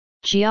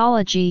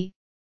Geology,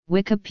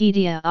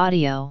 Wikipedia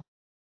audio.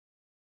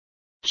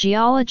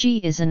 Geology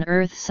is an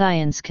earth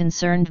science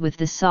concerned with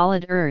the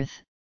solid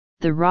earth,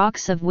 the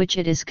rocks of which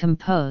it is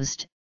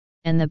composed,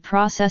 and the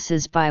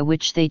processes by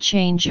which they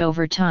change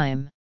over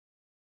time.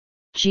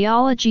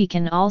 Geology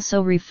can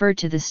also refer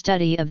to the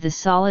study of the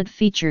solid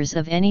features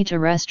of any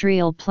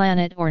terrestrial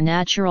planet or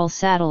natural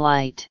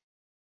satellite.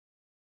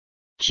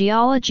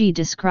 Geology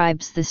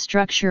describes the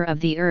structure of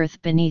the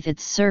earth beneath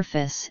its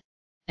surface,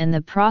 and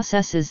the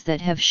processes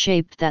that have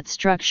shaped that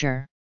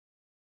structure.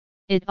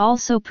 It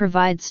also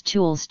provides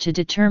tools to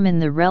determine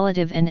the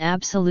relative and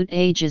absolute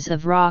ages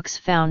of rocks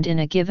found in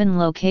a given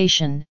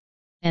location,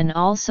 and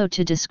also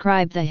to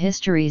describe the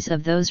histories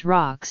of those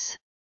rocks.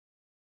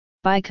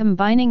 By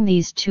combining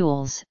these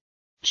tools,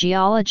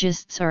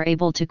 geologists are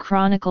able to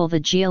chronicle the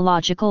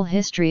geological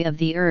history of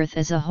the Earth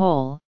as a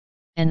whole,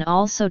 and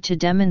also to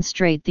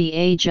demonstrate the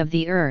age of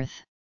the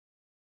Earth.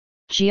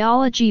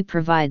 Geology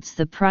provides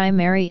the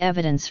primary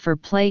evidence for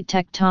plate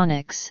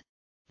tectonics,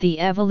 the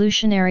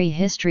evolutionary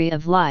history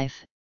of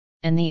life,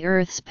 and the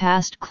Earth's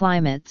past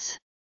climates.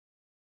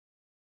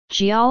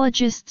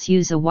 Geologists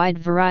use a wide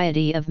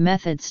variety of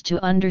methods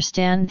to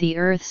understand the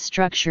Earth's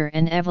structure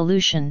and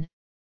evolution,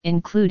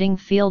 including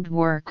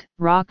fieldwork,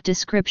 rock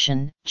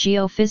description,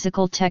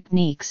 geophysical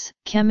techniques,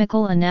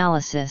 chemical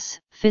analysis,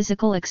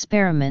 physical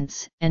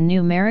experiments, and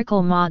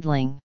numerical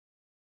modeling.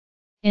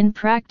 In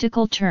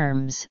practical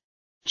terms,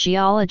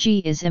 geology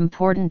is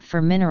important for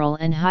mineral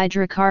and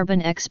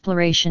hydrocarbon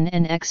exploration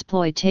and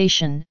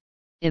exploitation,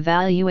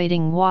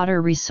 evaluating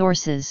water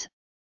resources,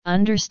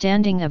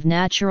 understanding of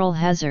natural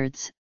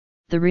hazards,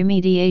 the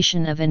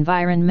remediation of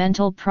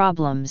environmental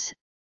problems,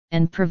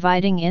 and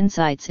providing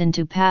insights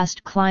into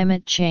past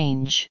climate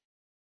change.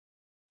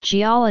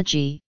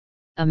 Geology,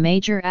 a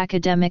major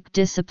academic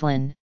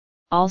discipline,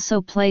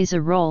 also plays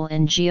a role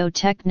in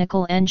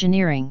geotechnical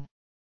engineering.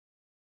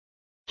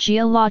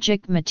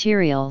 Geologic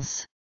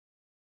materials.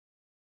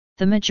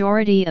 The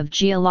majority of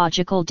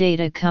geological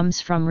data comes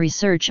from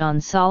research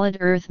on solid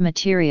earth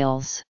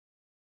materials.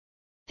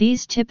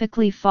 These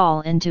typically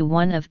fall into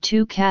one of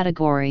two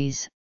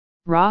categories: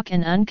 rock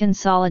and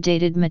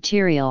unconsolidated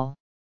material.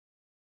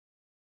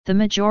 The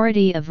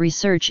majority of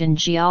research in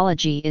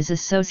geology is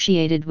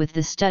associated with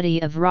the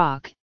study of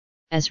rock,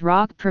 as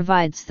rock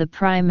provides the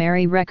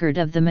primary record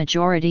of the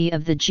majority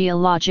of the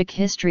geologic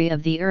history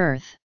of the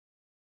Earth.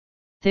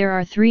 There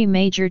are three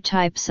major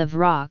types of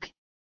rock: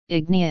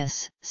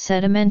 igneous,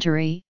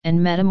 sedimentary,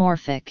 and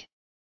metamorphic.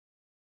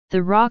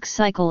 The rock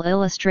cycle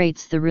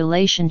illustrates the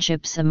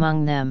relationships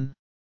among them.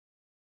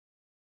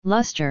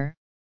 Luster,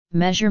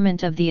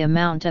 measurement of the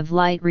amount of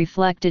light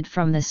reflected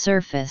from the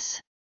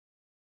surface.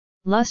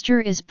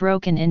 Luster is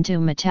broken into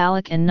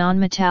metallic and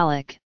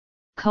non-metallic.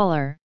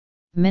 Color,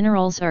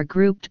 minerals are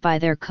grouped by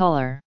their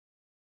color.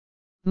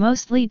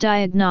 Mostly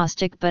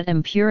diagnostic, but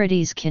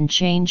impurities can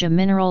change a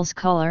mineral's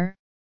color.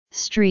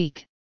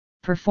 Streak,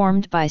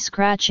 performed by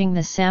scratching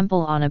the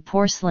sample on a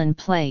porcelain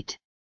plate.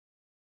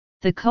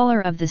 The color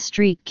of the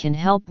streak can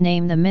help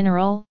name the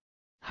mineral.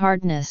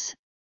 Hardness,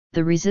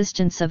 the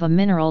resistance of a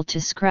mineral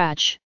to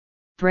scratch.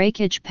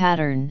 Breakage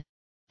pattern,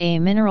 a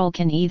mineral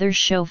can either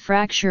show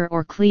fracture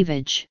or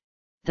cleavage,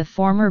 the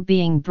former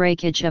being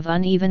breakage of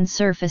uneven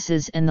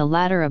surfaces and the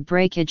latter a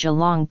breakage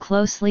along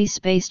closely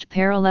spaced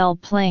parallel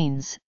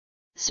planes.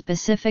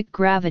 Specific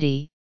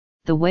gravity,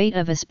 the weight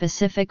of a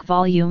specific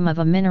volume of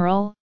a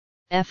mineral.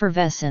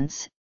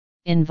 Effervescence,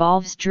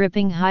 involves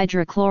dripping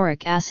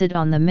hydrochloric acid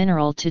on the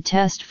mineral to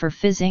test for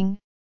fizzing.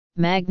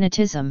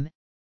 Magnetism,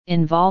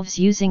 involves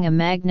using a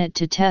magnet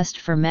to test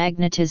for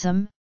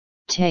magnetism.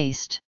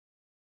 Taste.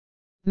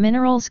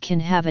 Minerals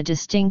can have a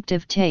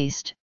distinctive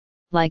taste,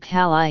 like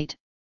halite.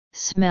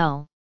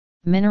 Smell,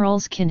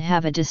 minerals can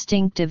have a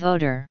distinctive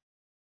odor.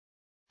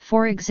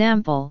 For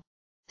example,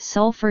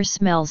 sulfur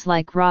smells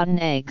like rotten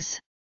eggs.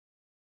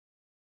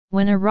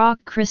 When a rock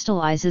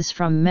crystallizes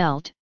from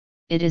melt,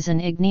 it is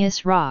an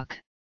igneous rock.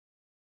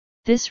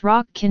 This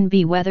rock can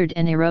be weathered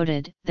and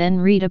eroded, then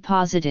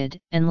redeposited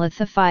and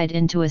lithified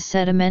into a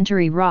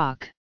sedimentary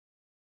rock.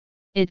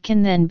 It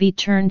can then be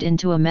turned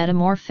into a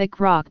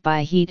metamorphic rock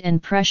by heat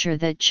and pressure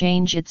that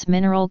change its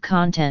mineral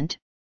content,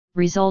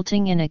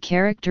 resulting in a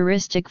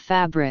characteristic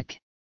fabric.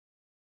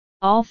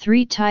 All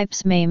three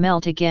types may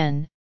melt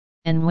again,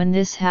 and when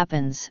this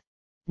happens,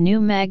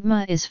 new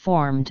magma is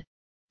formed,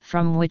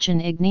 from which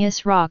an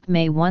igneous rock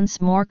may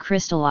once more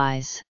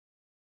crystallize.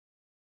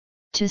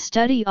 To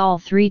study all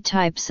three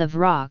types of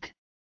rock,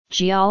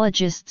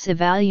 geologists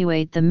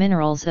evaluate the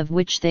minerals of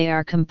which they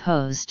are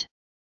composed.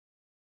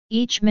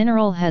 Each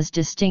mineral has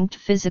distinct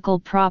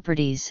physical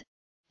properties,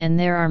 and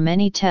there are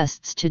many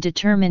tests to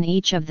determine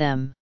each of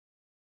them.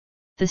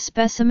 The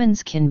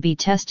specimens can be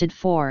tested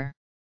for.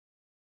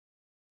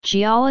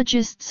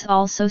 Geologists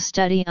also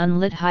study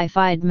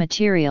unlithified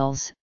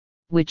materials,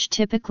 which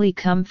typically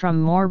come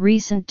from more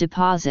recent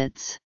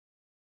deposits.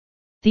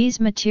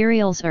 These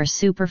materials are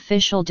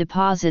superficial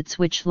deposits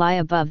which lie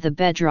above the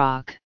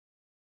bedrock.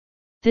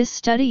 This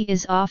study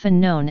is often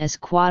known as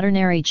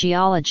quaternary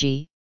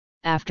geology,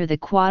 after the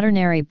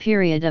Quaternary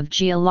period of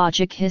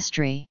geologic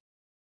history.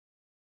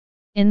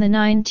 In the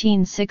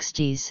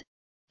 1960s,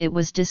 it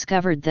was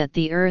discovered that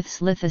the Earth's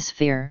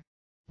lithosphere,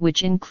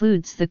 which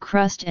includes the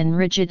crust and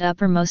rigid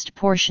uppermost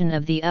portion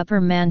of the upper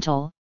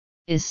mantle,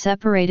 is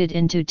separated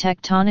into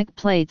tectonic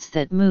plates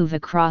that move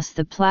across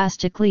the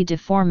plastically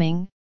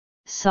deforming,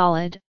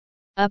 solid,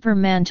 upper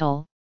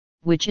mantle,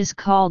 which is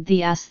called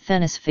the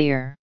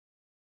asthenosphere.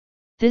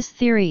 This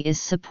theory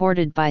is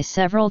supported by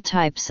several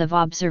types of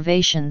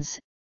observations,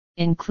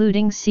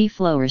 including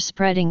seafloor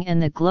spreading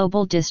and the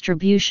global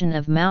distribution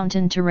of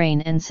mountain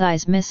terrain and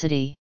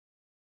seismicity.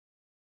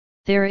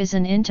 There is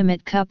an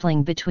intimate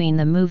coupling between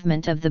the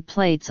movement of the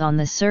plates on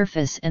the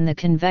surface and the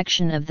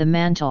convection of the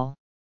mantle.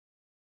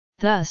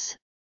 Thus,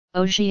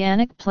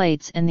 oceanic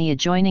plates and the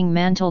adjoining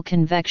mantle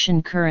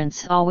convection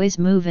currents always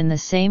move in the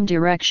same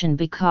direction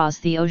because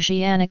the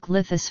oceanic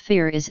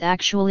lithosphere is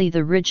actually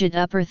the rigid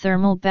upper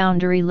thermal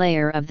boundary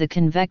layer of the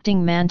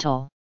convecting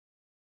mantle.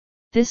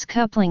 This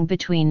coupling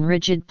between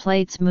rigid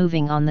plates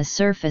moving on the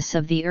surface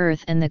of the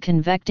Earth and the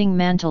convecting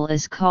mantle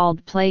is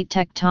called plate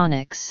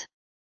tectonics.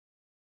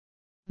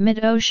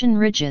 Mid-ocean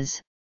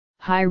ridges,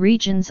 high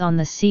regions on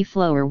the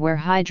seafloor where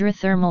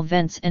hydrothermal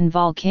vents and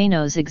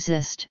volcanoes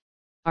exist,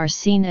 are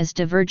seen as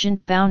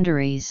divergent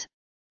boundaries,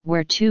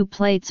 where two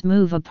plates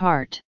move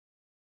apart.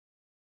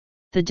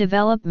 The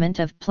development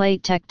of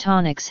plate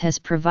tectonics has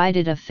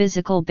provided a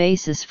physical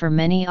basis for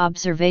many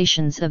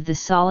observations of the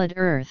solid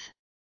Earth.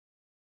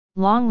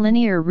 Long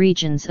linear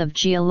regions of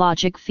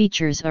geologic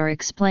features are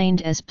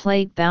explained as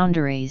plate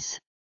boundaries.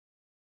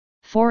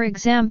 For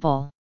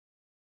example,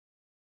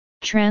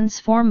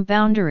 transform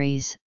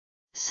boundaries,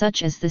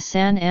 such as the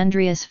San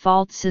Andreas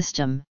Fault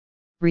System,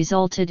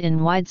 resulted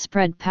in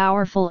widespread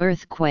powerful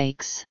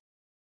earthquakes.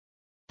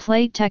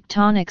 Plate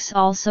tectonics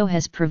also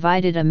has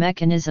provided a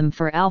mechanism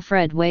for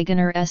Alfred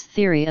Wegener's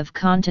theory of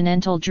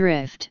continental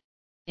drift,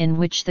 in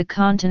which the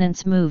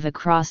continents move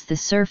across the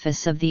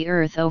surface of the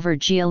Earth over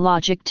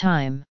geologic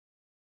time.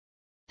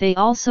 They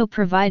also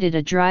provided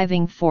a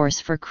driving force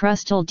for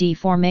crustal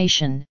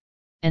deformation,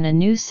 and a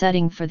new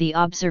setting for the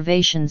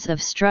observations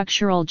of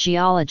structural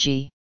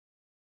geology.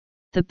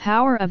 The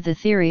power of the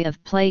theory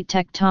of plate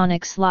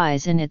tectonics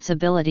lies in its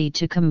ability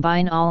to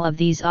combine all of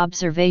these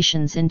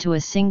observations into a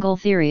single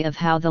theory of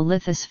how the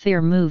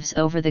lithosphere moves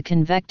over the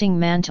convecting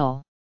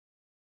mantle.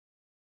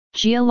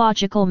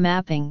 Geological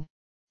mapping,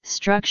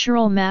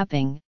 structural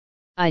mapping,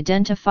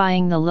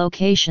 identifying the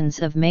locations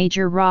of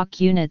major rock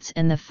units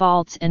and the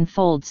faults and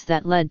folds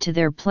that led to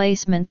their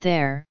placement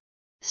there,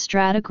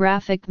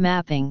 stratigraphic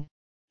mapping,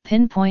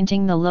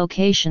 pinpointing the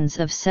locations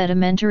of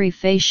sedimentary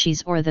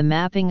facies or the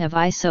mapping of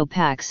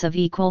isopachs of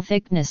equal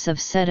thickness of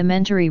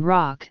sedimentary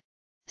rock,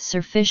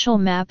 surficial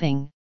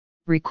mapping,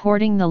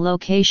 recording the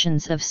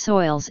locations of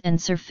soils and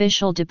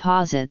surficial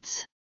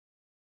deposits.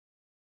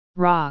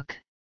 Rock.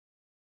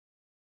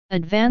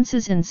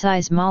 Advances in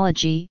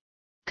seismology,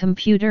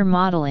 computer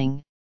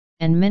modeling,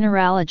 and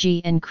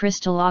mineralogy and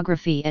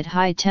crystallography at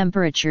high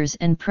temperatures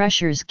and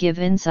pressures give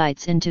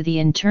insights into the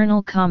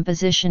internal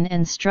composition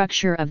and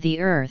structure of the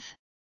Earth.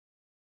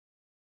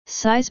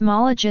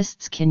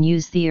 Seismologists can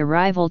use the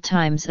arrival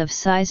times of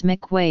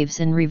seismic waves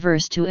in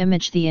reverse to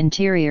image the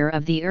interior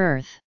of the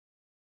Earth.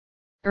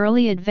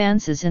 Early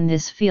advances in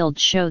this field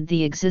showed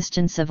the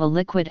existence of a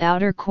liquid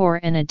outer core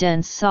and a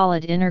dense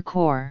solid inner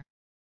core.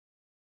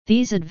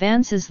 These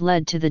advances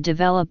led to the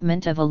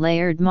development of a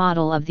layered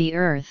model of the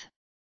Earth,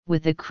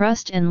 with the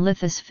crust and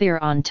lithosphere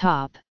on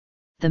top,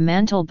 the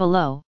mantle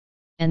below,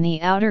 and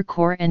the outer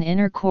core and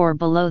inner core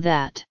below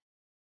that.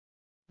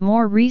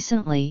 More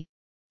recently,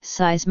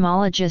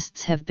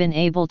 seismologists have been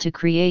able to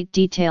create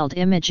detailed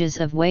images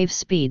of wave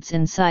speeds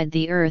inside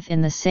the Earth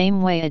in the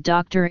same way a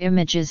doctor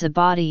images a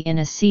body in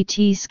a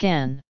CT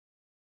scan.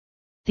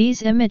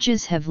 These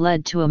images have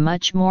led to a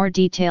much more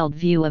detailed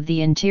view of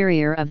the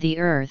interior of the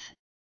Earth,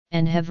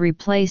 and have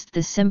replaced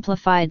the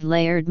simplified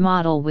layered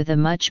model with a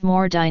much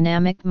more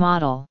dynamic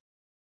model.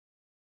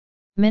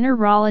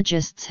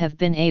 Mineralogists have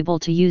been able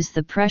to use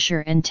the pressure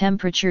and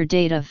temperature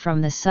data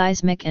from the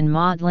seismic and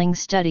modeling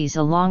studies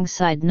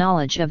alongside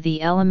knowledge of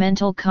the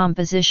elemental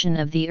composition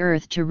of the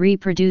Earth to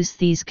reproduce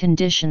these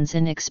conditions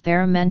in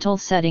experimental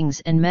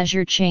settings and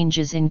measure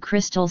changes in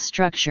crystal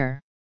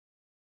structure.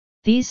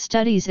 These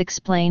studies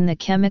explain the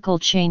chemical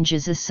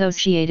changes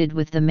associated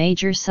with the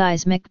major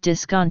seismic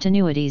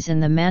discontinuities in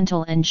the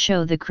mantle and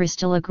show the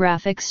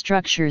crystallographic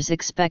structures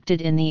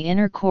expected in the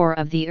inner core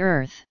of the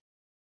Earth.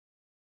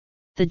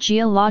 The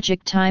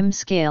geologic time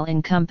scale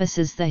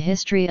encompasses the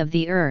history of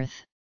the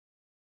Earth.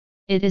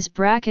 It is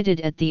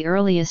bracketed at the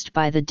earliest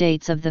by the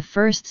dates of the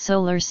first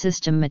solar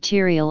system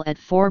material at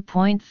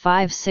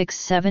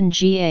 4.567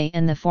 Ga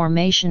and the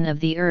formation of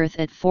the Earth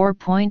at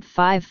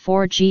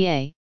 4.54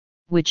 Ga,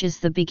 which is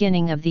the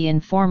beginning of the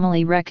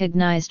informally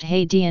recognized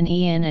Hadean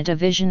Eon, a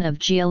division of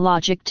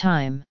geologic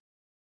time.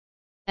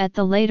 At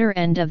the later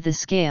end of the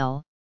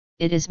scale,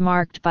 it is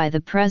marked by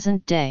the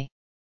present day.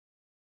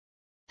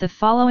 The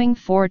following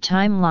four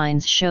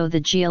timelines show the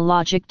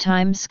geologic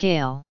time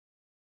scale.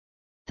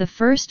 The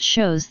first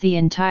shows the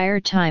entire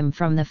time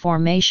from the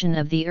formation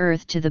of the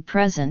Earth to the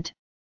present,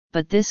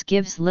 but this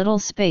gives little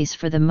space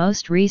for the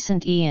most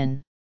recent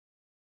eon.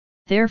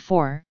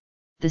 Therefore,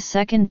 the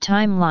second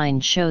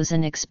timeline shows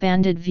an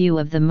expanded view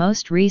of the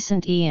most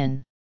recent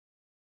eon.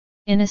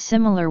 In a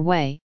similar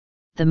way,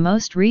 the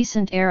most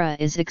recent era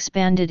is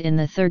expanded in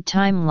the third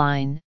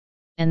timeline,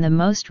 and the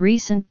most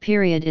recent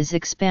period is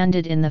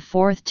expanded in the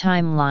fourth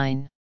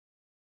timeline.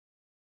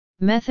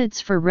 Methods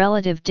for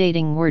relative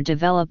dating were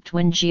developed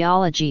when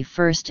geology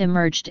first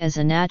emerged as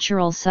a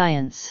natural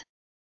science.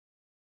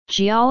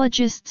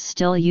 Geologists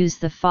still use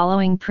the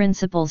following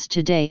principles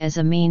today as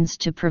a means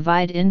to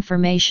provide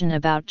information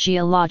about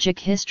geologic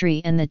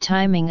history and the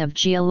timing of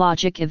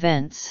geologic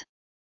events.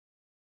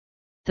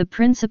 The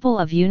principle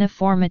of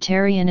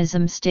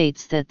uniformitarianism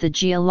states that the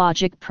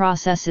geologic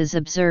processes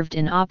observed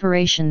in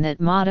operation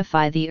that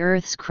modify the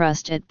Earth's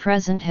crust at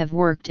present have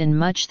worked in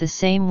much the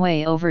same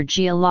way over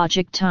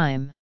geologic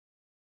time.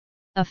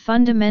 A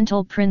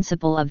fundamental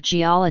principle of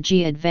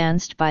geology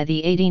advanced by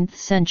the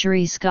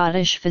 18th-century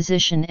Scottish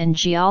physician and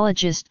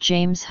geologist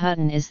James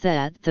Hutton is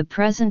that the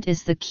present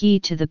is the key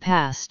to the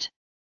past.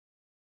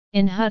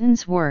 In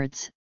Hutton's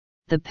words,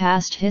 the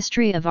past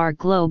history of our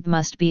globe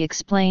must be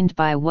explained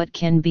by what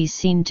can be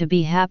seen to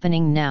be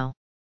happening now.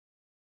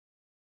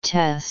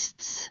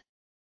 Tests.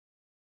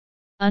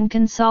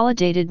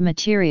 Unconsolidated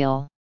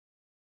material.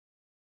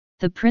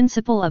 The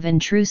principle of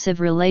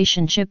intrusive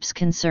relationships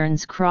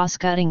concerns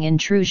cross-cutting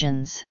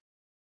intrusions.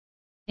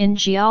 In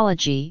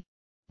geology,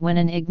 when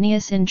an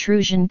igneous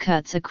intrusion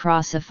cuts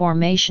across a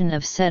formation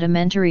of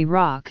sedimentary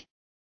rock,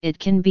 it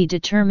can be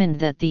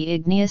determined that the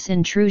igneous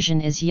intrusion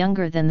is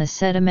younger than the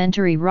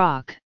sedimentary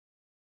rock.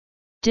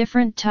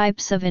 Different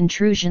types of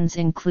intrusions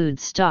include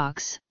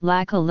stocks,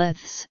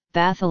 laccoliths,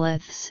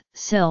 batholiths,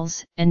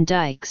 sills, and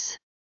dikes.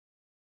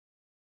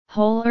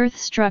 Whole Earth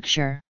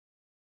structure.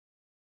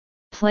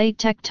 Plate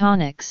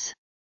tectonics.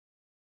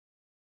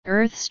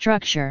 Earth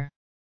structure.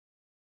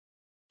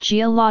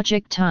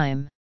 Geologic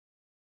time.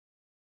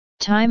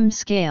 Time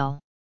scale.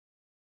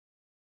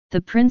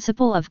 The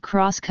principle of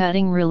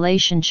cross-cutting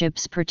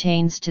relationships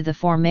pertains to the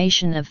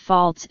formation of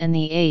faults and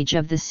the age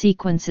of the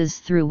sequences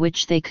through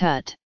which they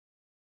cut.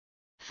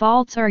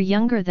 Faults are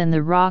younger than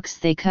the rocks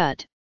they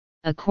cut.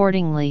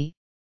 Accordingly,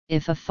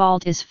 if a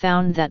fault is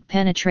found that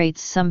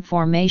penetrates some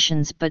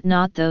formations but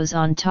not those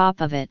on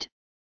top of it,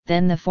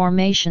 then the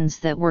formations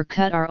that were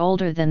cut are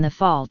older than the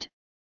fault,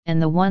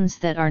 and the ones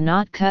that are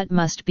not cut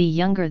must be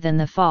younger than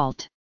the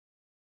fault.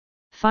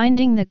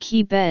 Finding the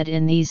key bed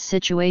in these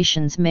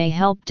situations may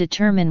help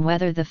determine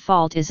whether the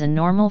fault is a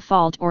normal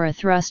fault or a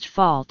thrust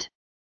fault.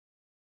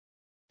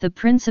 The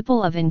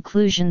principle of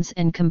inclusions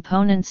and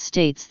components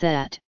states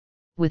that,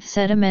 with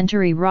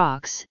sedimentary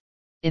rocks,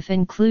 if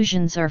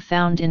inclusions are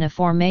found in a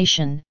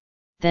formation,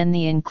 then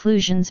the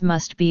inclusions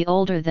must be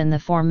older than the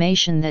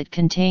formation that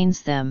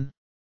contains them.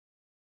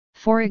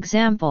 For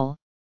example,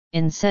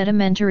 in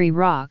sedimentary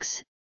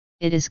rocks,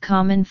 it is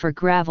common for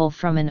gravel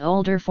from an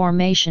older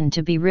formation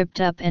to be ripped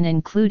up and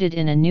included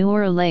in a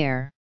newer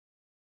layer.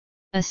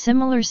 A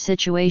similar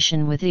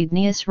situation with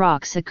igneous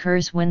rocks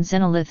occurs when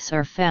xenoliths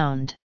are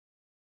found.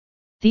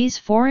 These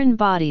foreign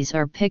bodies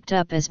are picked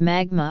up as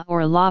magma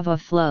or lava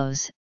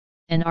flows,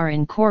 and are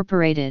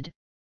incorporated,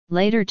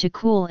 later to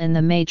cool in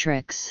the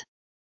matrix.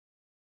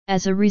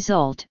 As a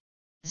result,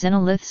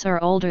 xenoliths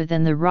are older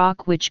than the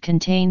rock which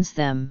contains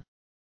them.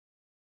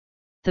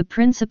 The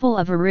principle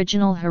of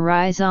original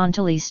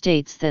horizontally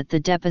states that the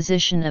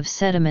deposition of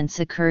sediments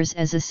occurs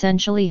as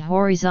essentially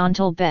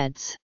horizontal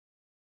beds.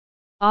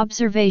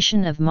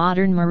 Observation of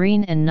modern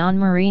marine and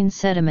non-marine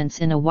sediments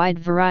in a wide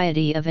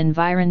variety of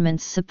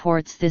environments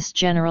supports this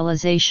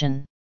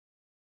generalization.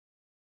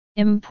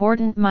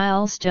 Important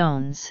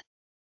milestones.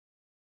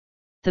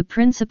 The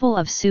principle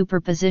of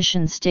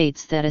superposition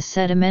states that a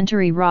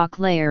sedimentary rock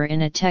layer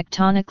in a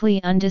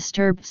tectonically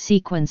undisturbed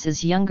sequence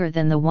is younger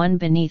than the one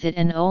beneath it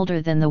and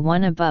older than the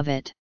one above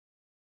it.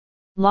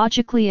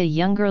 Logically, a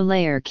younger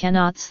layer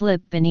cannot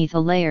slip beneath a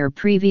layer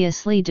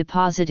previously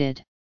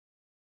deposited.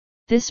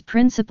 This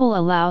principle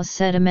allows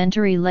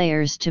sedimentary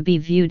layers to be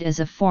viewed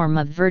as a form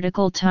of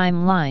vertical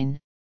timeline,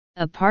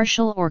 a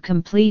partial or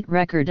complete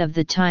record of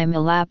the time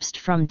elapsed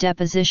from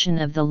deposition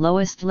of the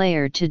lowest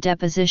layer to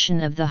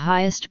deposition of the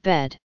highest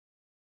bed.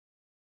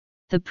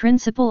 The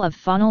principle of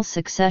faunal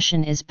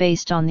succession is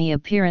based on the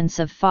appearance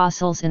of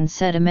fossils in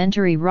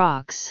sedimentary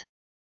rocks.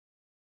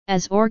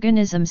 As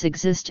organisms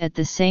exist at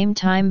the same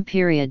time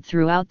period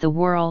throughout the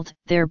world,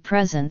 their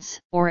presence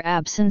or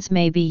absence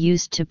may be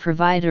used to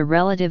provide a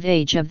relative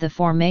age of the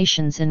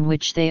formations in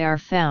which they are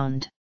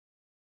found.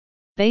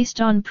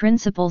 Based on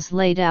principles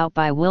laid out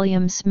by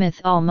William Smith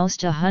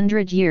almost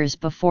 100 years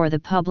before the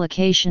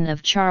publication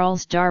of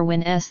Charles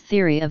Darwin's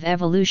theory of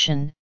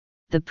evolution,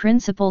 the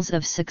principles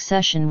of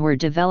succession were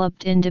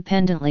developed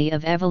independently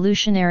of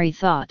evolutionary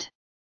thought.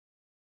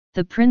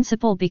 The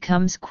principle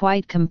becomes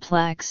quite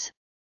complex,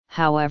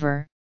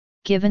 however,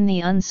 given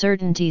the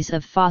uncertainties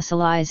of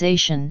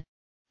fossilization,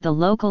 the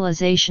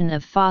localization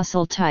of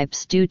fossil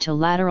types due to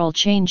lateral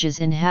changes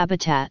in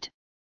habitat,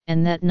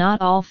 and that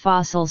not all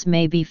fossils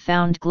may be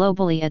found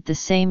globally at the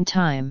same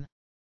time.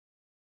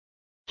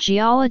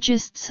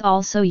 Geologists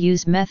also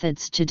use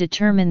methods to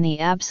determine the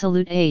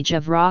absolute age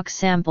of rock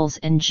samples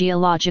and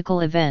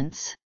geological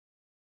events.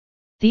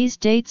 These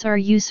dates are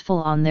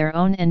useful on their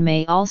own and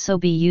may also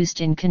be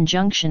used in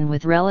conjunction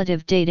with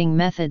relative dating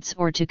methods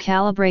or to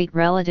calibrate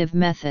relative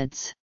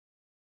methods.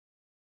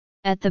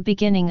 At the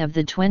beginning of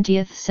the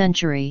 20th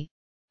century,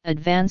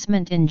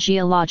 advancement in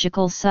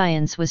geological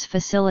science was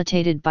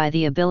facilitated by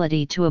the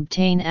ability to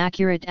obtain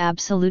accurate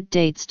absolute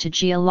dates to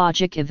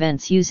geologic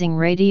events using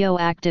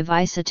radioactive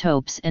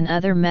isotopes and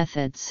other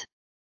methods.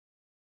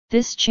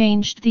 This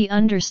changed the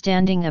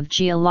understanding of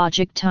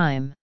geologic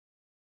time.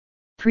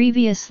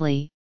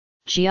 Previously,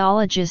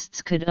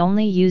 geologists could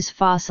only use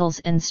fossils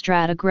and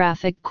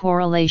stratigraphic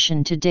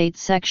correlation to date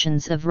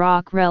sections of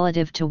rock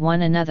relative to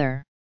one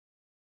another.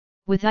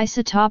 With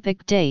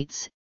isotopic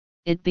dates,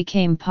 it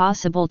became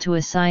possible to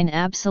assign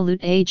absolute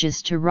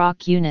ages to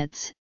rock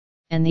units,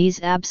 and these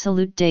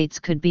absolute dates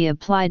could be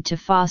applied to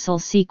fossil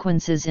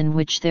sequences in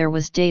which there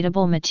was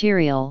datable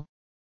material,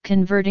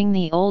 converting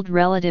the old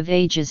relative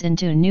ages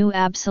into new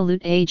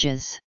absolute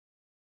ages.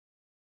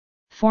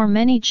 For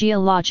many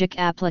geologic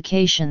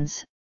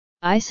applications,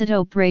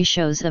 isotope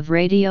ratios of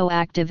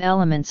radioactive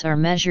elements are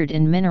measured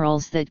in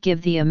minerals that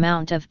give the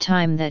amount of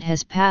time that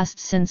has passed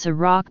since a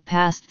rock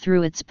passed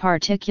through its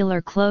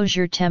particular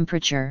closure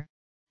temperature,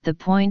 the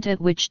point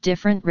at which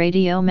different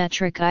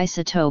radiometric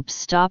isotopes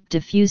stop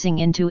diffusing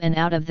into and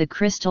out of the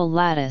crystal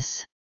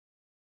lattice.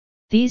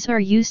 These are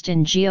used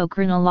in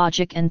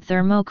geochronologic and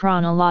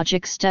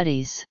thermochronologic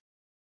studies.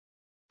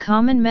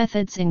 Common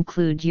methods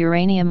include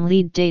uranium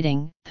lead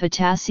dating,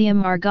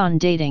 potassium-argon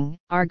dating,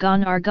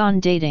 argon-argon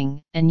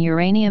dating, and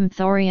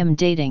uranium-thorium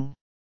dating.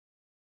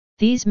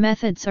 These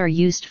methods are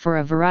used for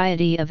a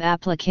variety of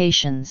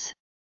applications.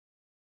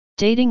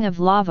 Dating of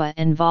lava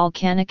and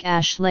volcanic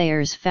ash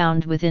layers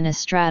found within a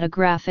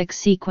stratigraphic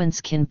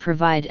sequence can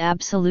provide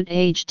absolute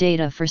age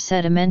data for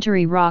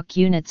sedimentary rock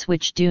units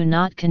which do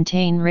not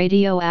contain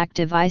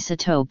radioactive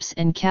isotopes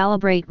and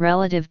calibrate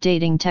relative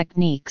dating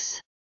techniques.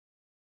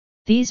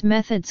 These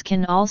methods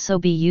can also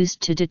be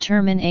used to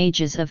determine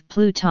ages of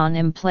pluton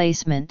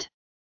emplacement.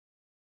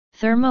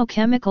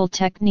 Thermochemical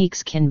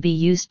techniques can be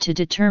used to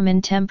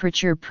determine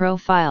temperature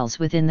profiles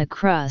within the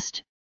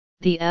crust,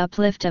 the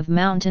uplift of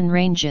mountain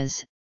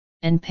ranges,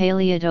 and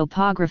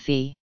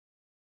paleotopography.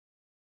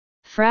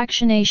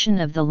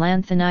 Fractionation of the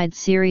lanthanide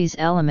series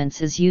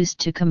elements is used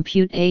to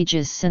compute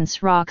ages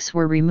since rocks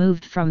were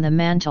removed from the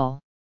mantle.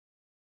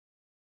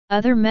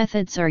 Other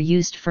methods are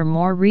used for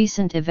more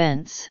recent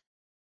events.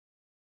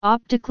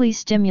 Optically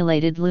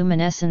stimulated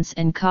luminescence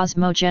and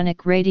cosmogenic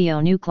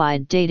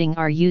radionuclide dating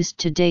are used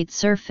to date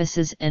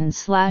surfaces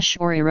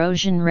and/or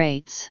erosion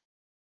rates.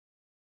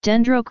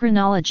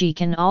 Dendrochronology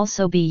can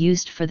also be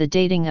used for the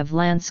dating of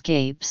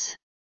landscapes.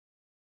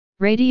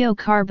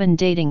 Radiocarbon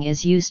dating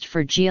is used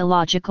for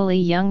geologically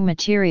young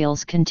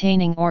materials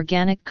containing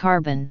organic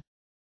carbon.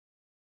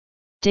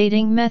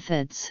 Dating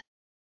methods.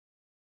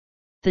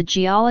 The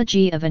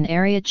geology of an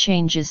area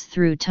changes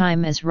through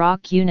time as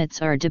rock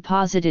units are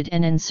deposited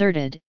and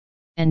inserted,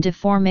 and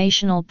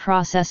deformational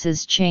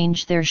processes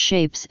change their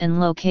shapes and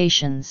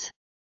locations.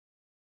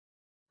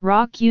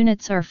 Rock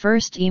units are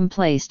first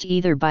emplaced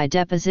either by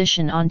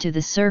deposition onto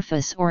the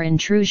surface or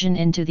intrusion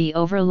into the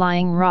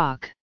overlying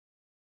rock.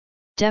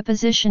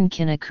 Deposition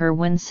can occur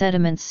when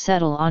sediments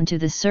settle onto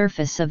the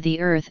surface of the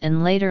earth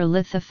and later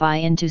lithify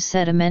into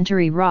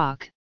sedimentary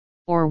rock,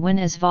 or when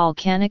as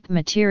volcanic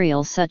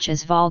material such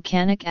as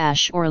volcanic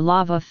ash or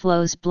lava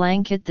flows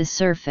blanket the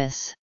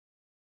surface.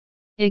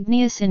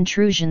 Igneous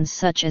intrusions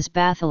such as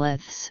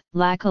batholiths,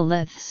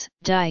 laccoliths,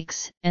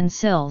 dikes, and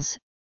sills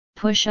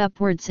push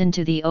upwards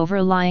into the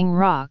overlying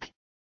rock,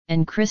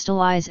 and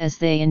crystallize as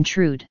they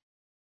intrude.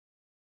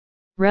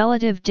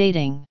 Relative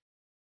dating.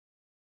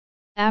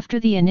 After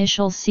the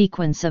initial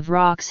sequence of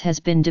rocks has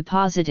been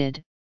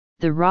deposited,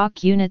 the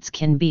rock units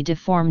can be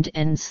deformed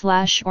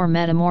and/or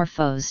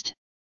metamorphosed.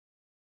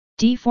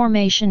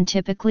 Deformation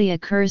typically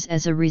occurs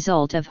as a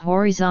result of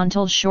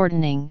horizontal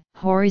shortening,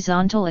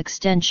 horizontal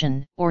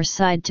extension, or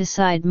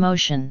side-to-side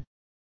motion.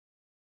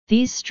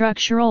 These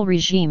structural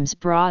regimes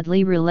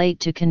broadly relate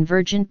to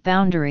convergent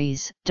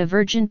boundaries,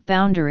 divergent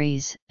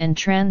boundaries, and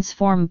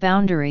transform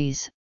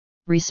boundaries,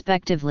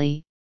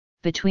 respectively,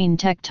 between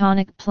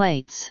tectonic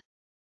plates.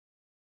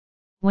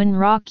 When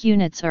rock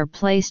units are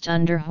placed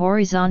under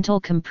horizontal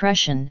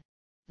compression,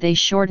 they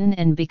shorten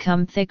and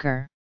become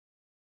thicker.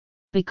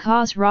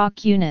 Because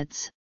rock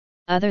units,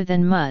 other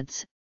than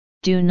muds,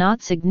 do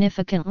not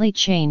significantly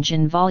change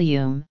in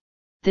volume,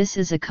 this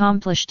is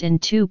accomplished in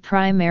two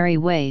primary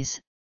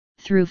ways,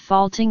 through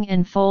faulting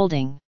and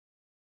folding.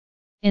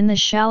 In the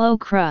shallow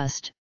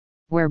crust,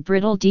 where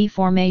brittle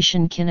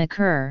deformation can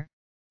occur,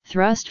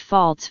 thrust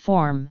faults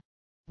form,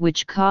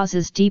 which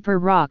causes deeper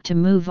rock to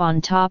move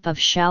on top of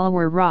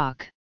shallower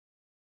rock.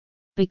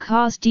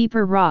 Because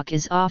deeper rock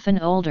is often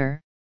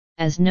older,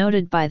 as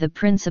noted by the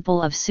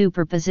principle of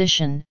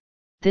superposition,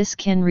 this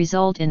can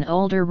result in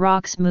older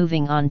rocks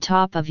moving on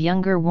top of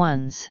younger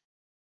ones.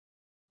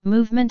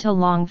 Movement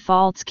along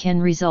faults can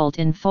result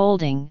in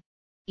folding,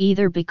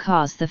 either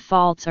because the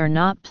faults are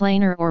not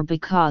planar or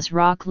because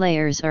rock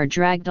layers are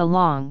dragged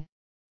along,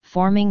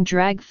 forming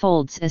drag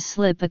folds as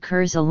slip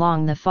occurs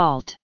along the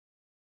fault.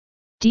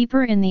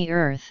 Deeper in the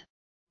earth,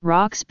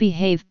 rocks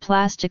behave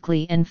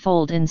plastically and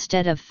fold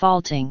instead of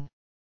faulting.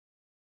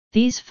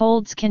 These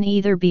folds can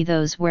either be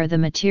those where the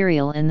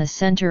material in the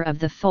center of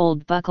the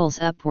fold buckles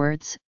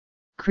upwards,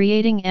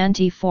 creating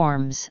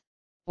antiforms,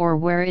 or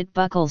where it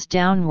buckles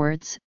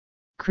downwards,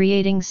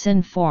 creating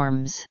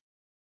synforms.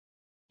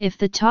 If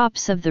the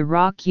tops of the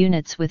rock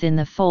units within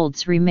the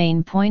folds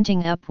remain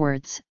pointing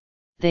upwards,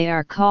 they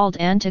are called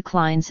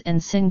anticlines and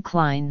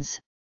synclines,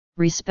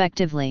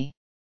 respectively.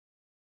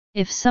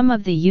 If some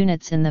of the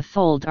units in the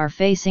fold are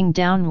facing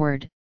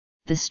downward,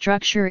 the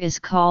structure is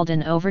called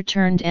an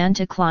overturned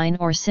anticline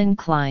or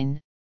syncline,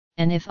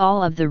 and if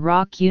all of the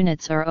rock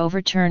units are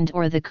overturned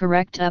or the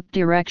correct up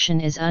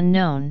direction is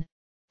unknown,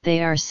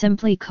 they are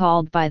simply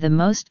called by the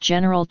most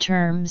general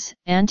terms,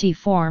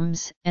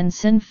 antiforms and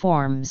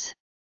synforms.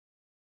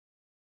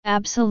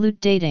 Absolute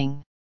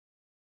dating.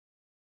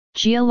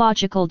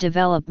 Geological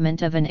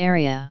development of an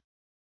area.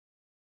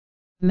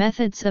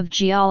 Methods of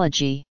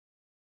geology.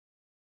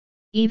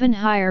 Even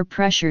higher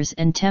pressures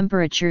and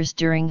temperatures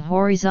during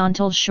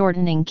horizontal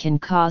shortening can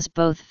cause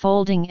both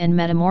folding and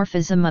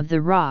metamorphism of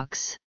the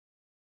rocks.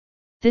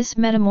 This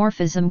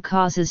metamorphism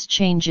causes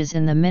changes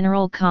in the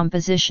mineral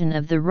composition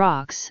of the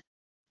rocks,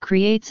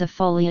 creates a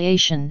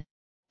foliation,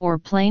 or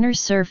planar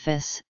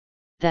surface,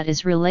 that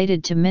is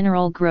related to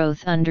mineral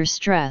growth under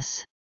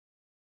stress.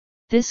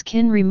 This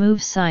can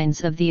remove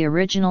signs of the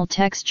original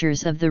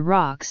textures of the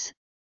rocks,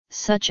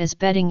 such as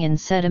bedding in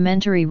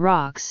sedimentary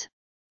rocks,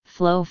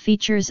 flow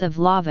features of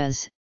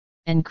lavas,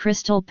 and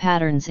crystal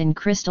patterns in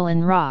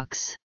crystalline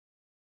rocks.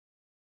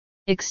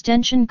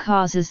 Extension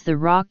causes the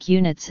rock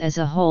units as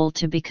a whole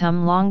to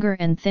become longer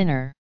and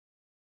thinner.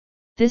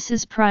 This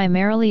is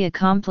primarily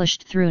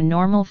accomplished through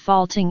normal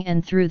faulting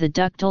and through the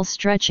ductile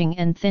stretching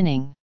and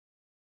thinning.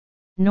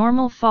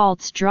 Normal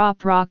faults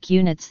drop rock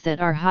units that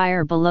are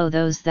higher below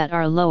those that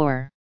are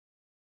lower.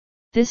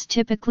 This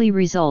typically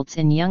results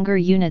in younger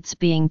units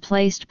being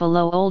placed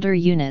below older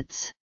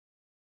units.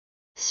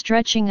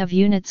 Stretching of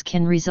units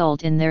can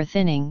result in their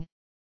thinning.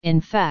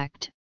 In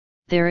fact,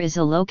 there is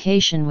a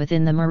location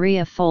within the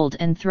Maria Fold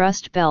and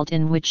Thrust Belt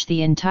in which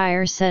the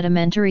entire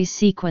sedimentary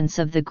sequence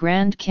of the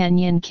Grand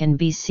Canyon can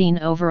be seen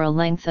over a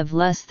length of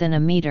less than a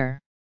meter.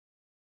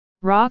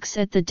 Rocks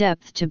at the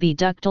depth to be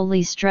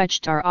ductilely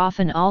stretched are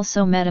often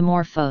also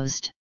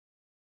metamorphosed.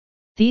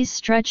 These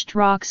stretched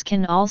rocks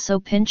can also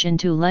pinch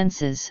into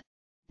lenses,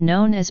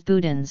 known as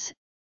boudins,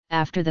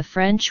 after the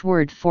French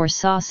word for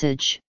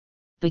sausage,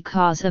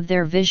 because of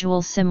their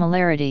visual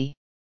similarity.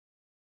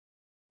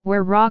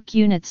 Where rock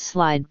units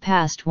slide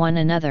past one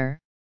another,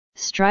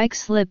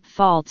 strike-slip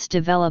faults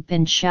develop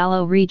in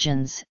shallow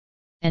regions,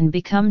 and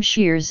become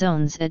shear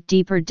zones at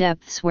deeper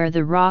depths where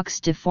the rocks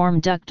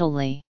deform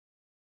ductilely.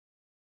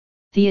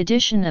 The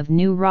addition of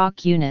new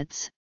rock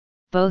units,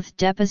 both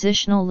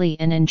depositionally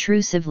and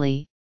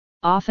intrusively,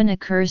 often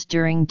occurs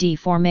during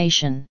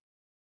deformation.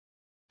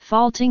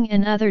 Faulting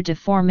and other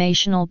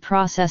deformational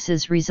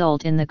processes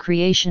result in the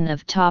creation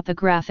of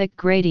topographic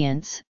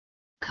gradients,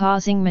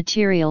 causing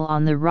material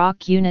on the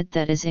rock unit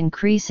that is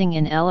increasing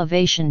in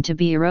elevation to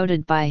be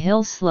eroded by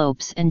hill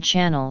slopes and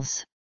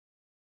channels.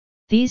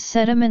 These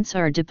sediments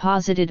are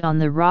deposited on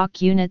the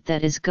rock unit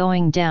that is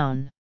going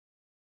down.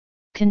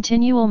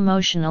 Continual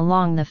motion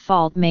along the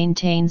fault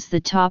maintains the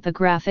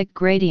topographic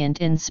gradient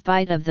in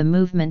spite of the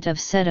movement of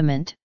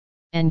sediment,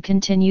 and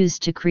continues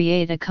to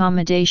create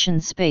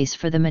accommodation space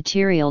for the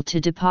material to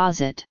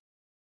deposit.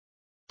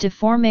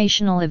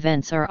 Deformational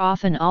events are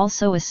often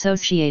also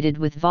associated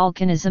with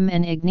volcanism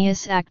and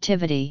igneous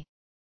activity.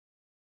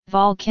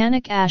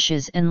 Volcanic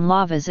ashes and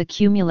lavas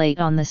accumulate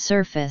on the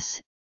surface,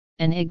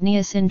 and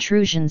igneous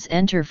intrusions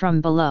enter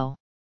from below.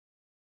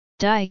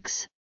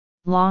 Dikes,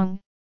 long,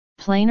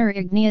 planar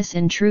igneous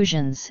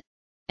intrusions,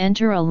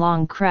 enter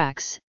along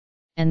cracks,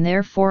 and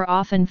therefore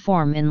often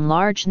form in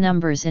large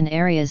numbers in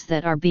areas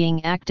that are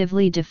being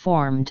actively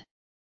deformed.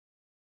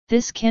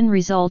 This can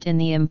result in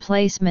the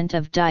emplacement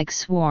of dike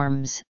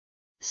swarms,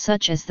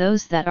 such as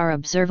those that are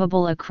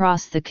observable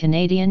across the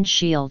Canadian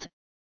Shield,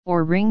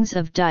 or rings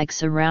of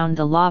dikes around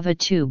the lava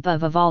tube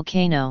of a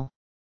volcano.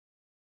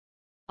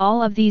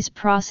 All of these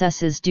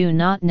processes do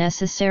not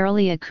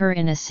necessarily occur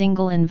in a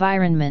single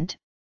environment,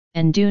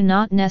 and do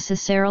not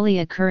necessarily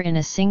occur in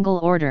a single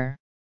order.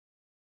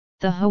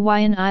 The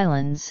Hawaiian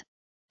Islands,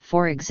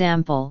 for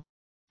example,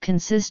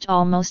 consist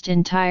almost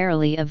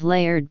entirely of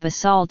layered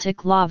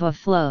basaltic lava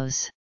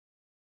flows.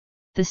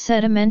 The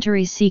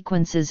sedimentary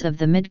sequences of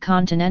the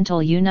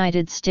mid-continental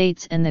United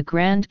States and the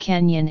Grand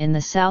Canyon in the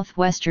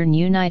southwestern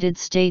United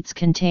States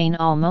contain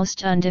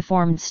almost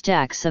undeformed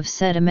stacks of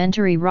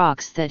sedimentary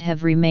rocks that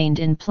have remained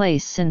in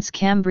place since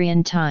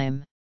Cambrian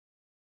time.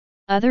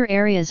 Other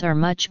areas are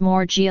much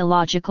more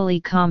geologically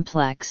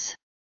complex.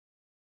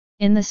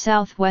 In the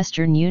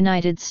southwestern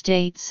United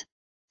States,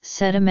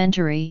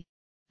 sedimentary,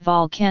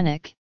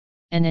 volcanic,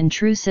 and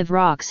intrusive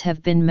rocks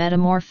have been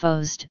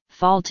metamorphosed,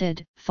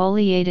 faulted,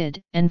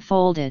 foliated, and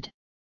folded.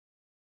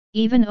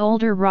 Even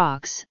older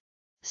rocks,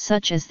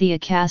 such as the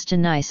Acasta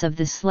gneiss of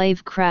the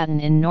Slave Craton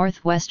in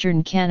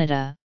northwestern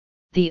Canada,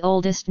 the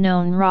oldest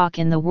known rock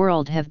in the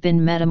world, have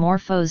been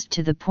metamorphosed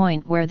to the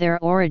point where their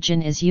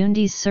origin is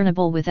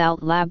undiscernible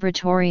without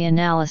laboratory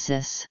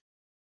analysis.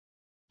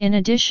 In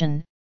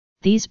addition,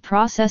 these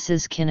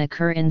processes can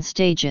occur in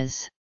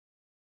stages.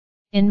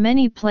 In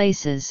many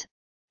places,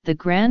 the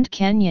Grand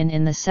Canyon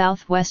in the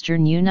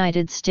southwestern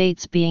United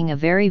States being a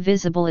very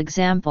visible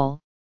example,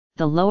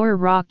 the lower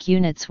rock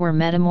units were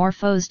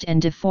metamorphosed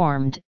and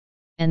deformed,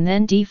 and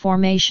then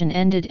deformation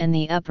ended and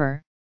the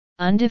upper,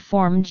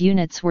 undeformed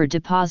units were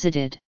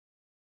deposited.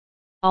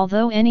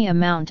 Although any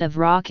amount of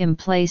rock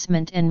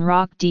emplacement and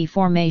rock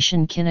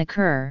deformation can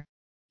occur,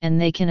 and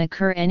they can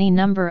occur any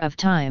number of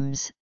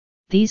times,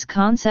 these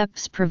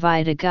concepts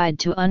provide a guide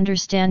to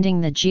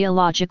understanding the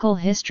geological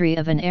history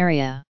of an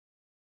area.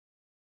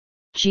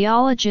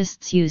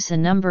 Geologists use a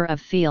number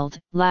of field,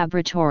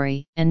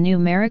 laboratory, and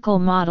numerical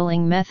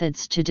modeling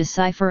methods to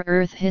decipher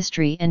Earth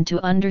history and to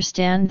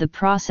understand the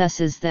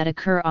processes that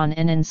occur on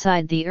and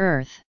inside the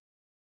Earth.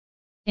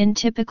 In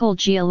typical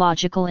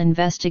geological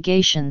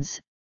investigations,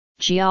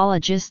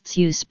 geologists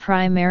use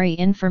primary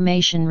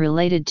information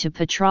related to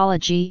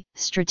petrology,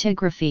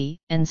 stratigraphy,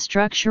 and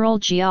structural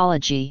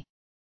geology.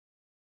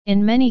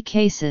 In many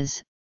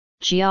cases,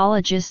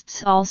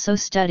 geologists also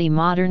study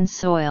modern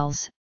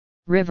soils,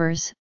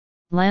 rivers,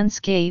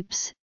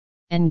 landscapes,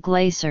 and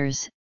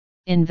glaciers,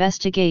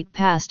 investigate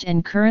past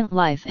and current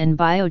life and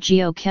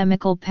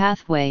biogeochemical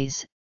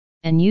pathways,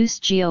 and use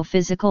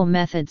geophysical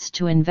methods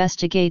to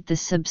investigate the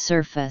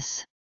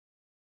subsurface.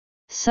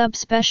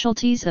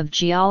 Subspecialties of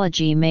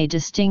geology may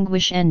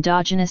distinguish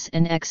endogenous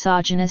and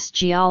exogenous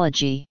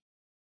geology.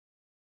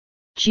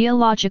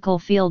 Geological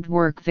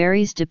fieldwork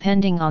varies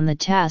depending on the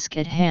task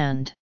at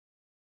hand.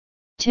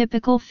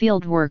 Typical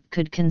fieldwork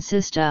could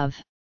consist of: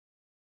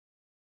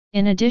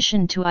 in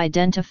addition to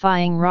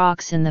identifying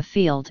rocks in the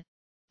field,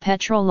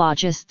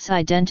 petrologists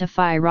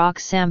identify rock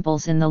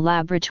samples in the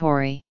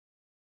laboratory.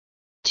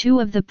 Two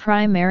of the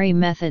primary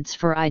methods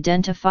for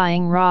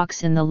identifying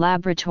rocks in the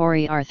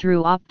laboratory are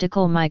through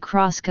optical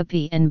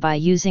microscopy and by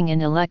using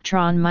an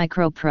electron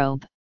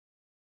microprobe.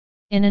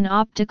 In an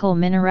optical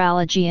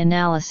mineralogy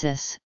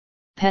analysis,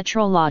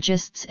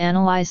 petrologists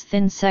analyze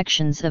thin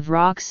sections of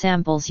rock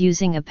samples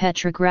using a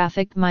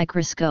petrographic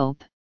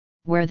microscope,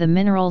 where the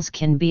minerals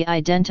can be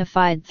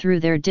identified through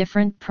their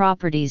different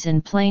properties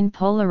in plane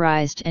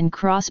polarized and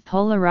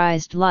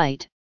cross-polarized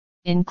light,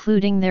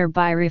 including their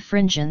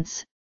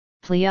birefringence,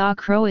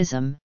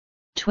 pleochroism,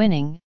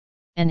 twinning,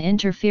 and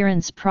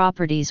interference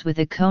properties with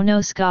a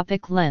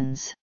conoscopic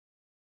lens.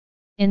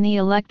 In the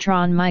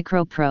electron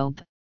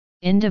microprobe,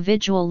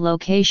 individual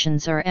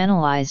locations are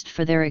analyzed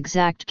for their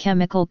exact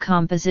chemical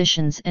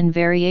compositions and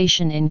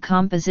variation in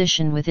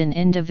composition within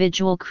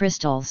individual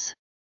crystals.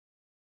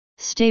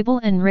 Stable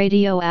and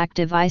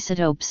radioactive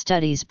isotope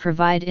studies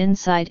provide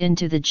insight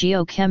into the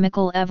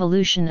geochemical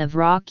evolution of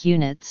rock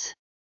units.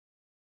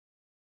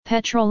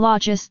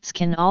 Petrologists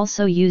can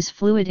also use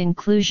fluid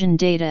inclusion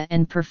data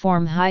and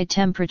perform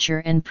high-temperature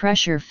and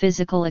pressure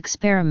physical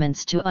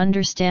experiments to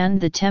understand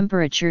the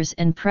temperatures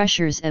and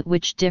pressures at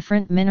which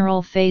different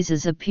mineral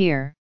phases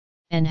appear,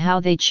 and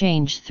how they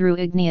change through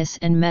igneous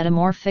and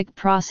metamorphic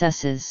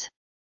processes.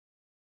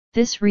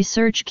 This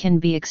research can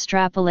be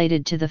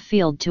extrapolated to the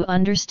field to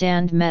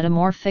understand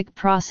metamorphic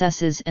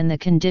processes and the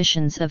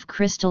conditions of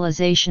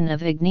crystallization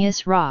of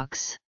igneous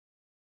rocks.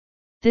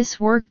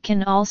 This work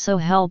can also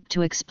help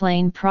to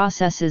explain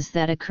processes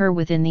that occur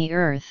within the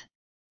Earth,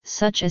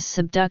 such as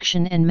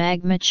subduction and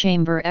magma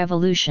chamber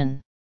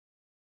evolution.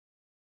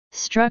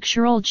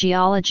 Structural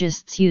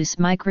geologists use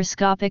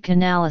microscopic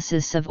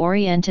analysis of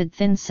oriented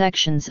thin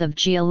sections of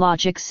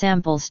geologic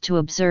samples to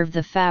observe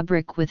the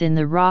fabric within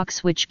the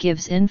rocks, which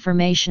gives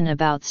information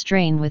about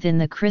strain within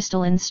the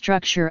crystalline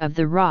structure of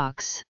the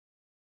rocks.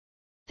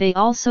 They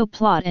also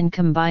plot and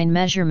combine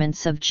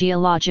measurements of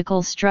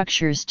geological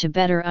structures to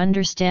better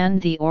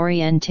understand the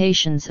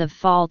orientations of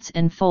faults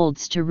and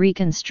folds to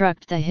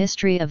reconstruct the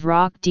history of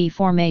rock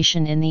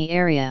deformation in the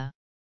area.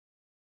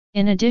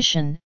 In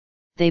addition,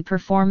 they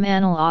perform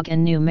analog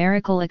and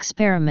numerical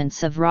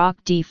experiments of rock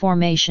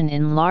deformation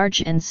in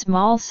large and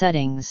small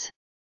settings.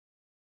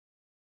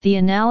 The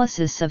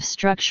analysis of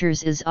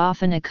structures is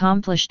often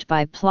accomplished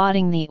by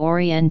plotting the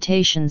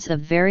orientations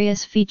of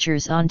various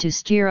features onto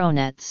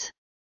stereonets.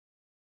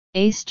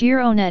 A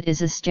stereonet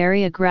is a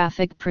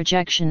stereographic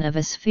projection of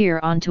a sphere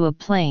onto a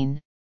plane,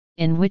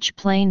 in which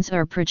planes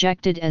are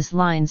projected as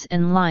lines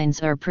and lines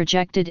are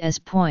projected as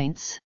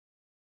points.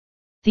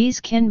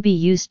 These can be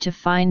used to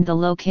find the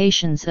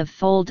locations of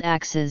fold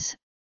axes,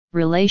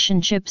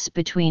 relationships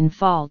between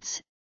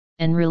faults,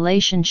 and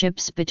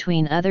relationships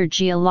between other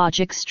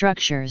geologic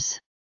structures.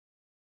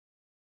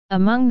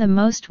 Among the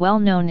most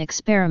well-known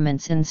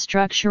experiments in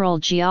structural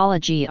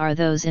geology are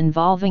those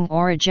involving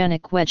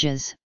orogenic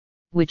wedges,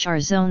 which are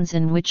zones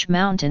in which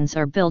mountains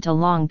are built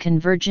along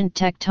convergent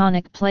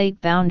tectonic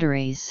plate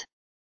boundaries.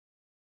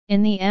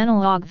 In the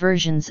analog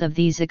versions of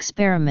these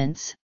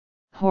experiments,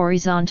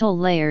 horizontal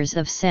layers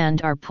of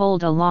sand are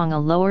pulled along a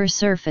lower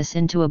surface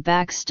into a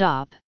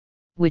backstop,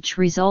 which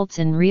results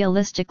in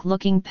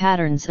realistic-looking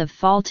patterns of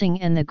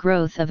faulting and the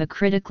growth of a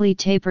critically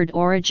tapered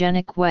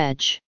orogenic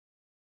wedge.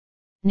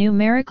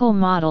 Numerical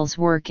models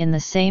work in the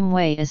same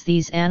way as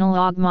these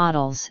analog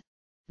models,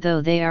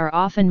 though they are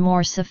often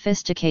more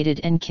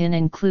sophisticated and can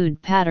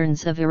include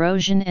patterns of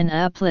erosion and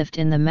uplift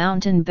in the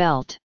mountain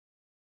belt.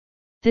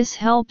 This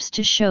helps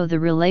to show the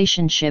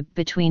relationship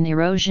between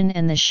erosion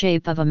and the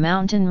shape of a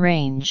mountain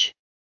range.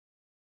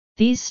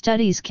 These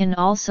studies can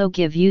also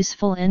give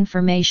useful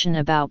information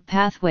about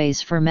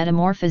pathways for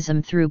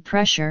metamorphism through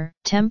pressure,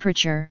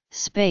 temperature,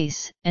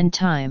 space, and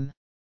time.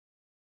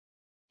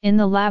 In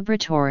the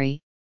laboratory,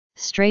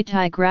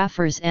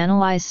 stratigraphers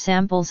analyze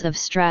samples of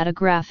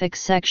stratigraphic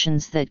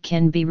sections that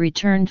can be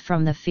returned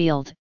from the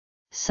field,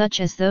 such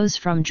as those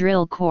from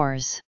drill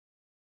cores.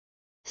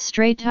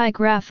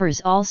 Stratigraphers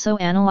also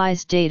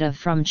analyze data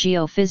from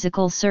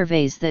geophysical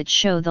surveys that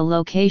show the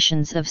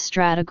locations of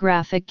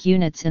stratigraphic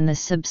units in the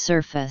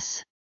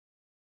subsurface.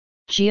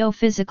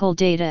 Geophysical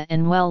data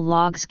and well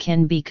logs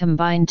can be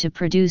combined to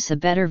produce a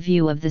better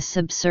view of the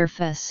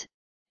subsurface,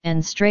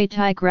 and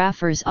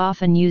stratigraphers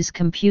often use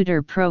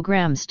computer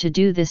programs to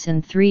do this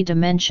in 3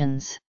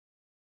 dimensions.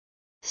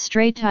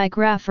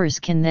 Stratigraphers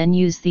can then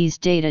use these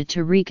data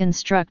to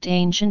reconstruct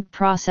ancient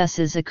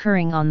processes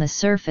occurring on the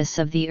surface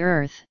of the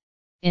Earth,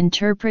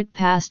 interpret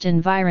past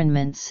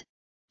environments,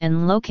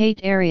 and locate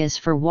areas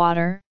for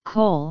water,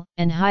 coal,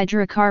 and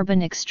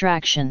hydrocarbon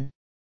extraction.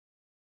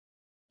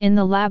 In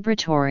the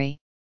laboratory,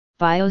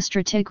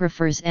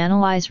 biostratigraphers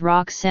analyze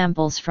rock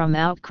samples from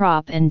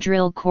outcrop and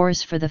drill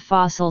cores for the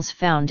fossils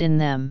found in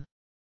them.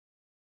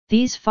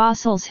 These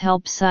fossils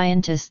help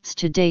scientists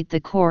to date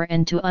the core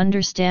and to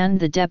understand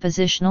the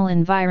depositional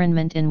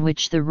environment in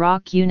which the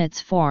rock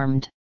units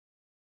formed.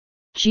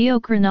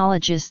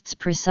 Geochronologists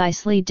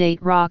precisely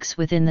date rocks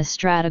within the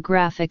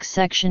stratigraphic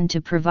section to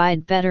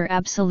provide better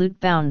absolute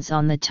bounds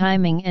on the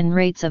timing and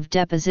rates of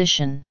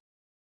deposition.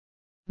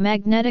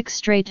 Magnetic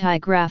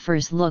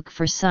stratigraphers look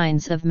for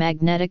signs of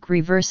magnetic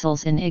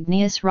reversals in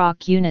igneous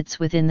rock units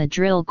within the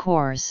drill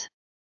cores.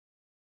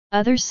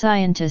 Other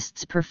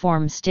scientists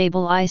perform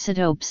stable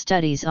isotope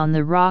studies on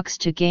the rocks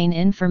to gain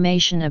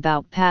information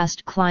about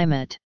past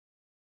climate.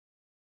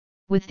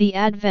 With the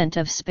advent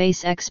of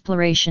space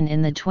exploration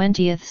in the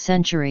 20th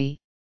century,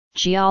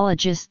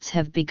 geologists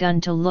have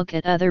begun to look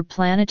at other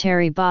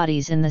planetary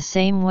bodies in the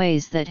same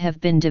ways that have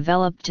been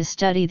developed to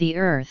study the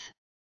Earth.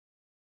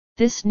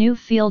 This new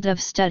field of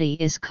study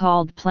is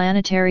called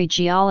planetary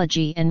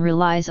geology and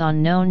relies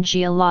on known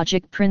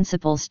geologic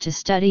principles to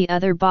study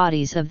other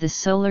bodies of the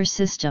solar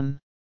system.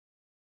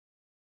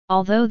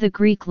 Although the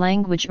Greek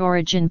language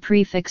origin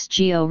prefix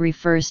geo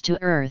refers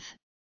to Earth,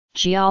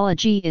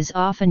 geology is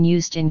often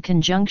used in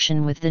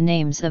conjunction with the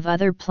names of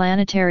other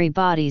planetary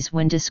bodies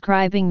when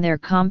describing their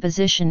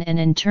composition and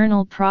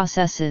internal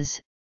processes.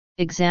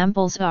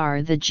 Examples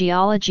are the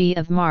geology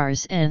of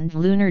Mars and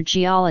lunar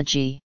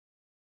geology.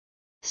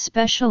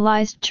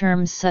 Specialized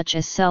terms such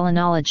as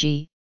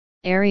selenology,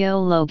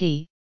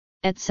 areology,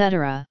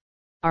 etc.,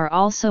 are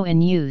also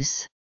in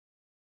use.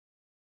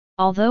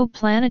 Although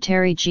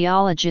planetary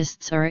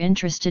geologists are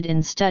interested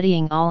in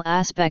studying all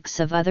aspects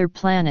of other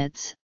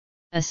planets,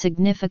 a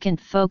significant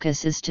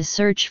focus is to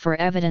search for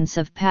evidence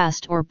of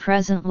past or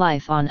present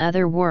life on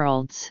other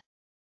worlds.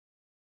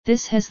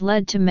 This has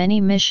led to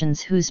many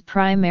missions whose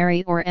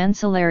primary or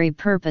ancillary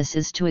purpose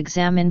is to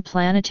examine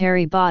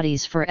planetary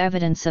bodies for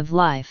evidence of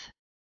life.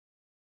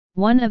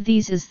 One of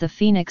these is the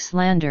Phoenix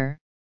lander,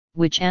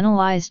 which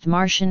analyzed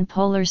Martian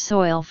polar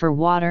soil for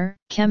water,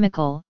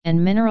 chemical,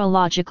 and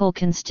mineralogical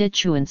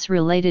constituents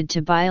related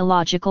to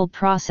biological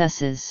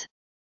processes.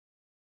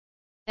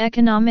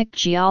 Economic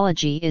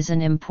geology is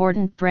an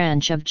important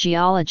branch of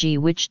geology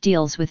which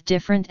deals with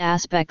different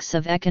aspects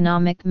of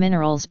economic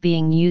minerals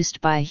being used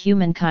by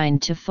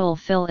humankind to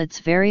fulfill its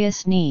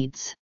various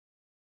needs.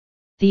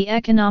 The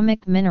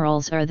economic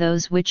minerals are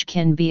those which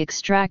can be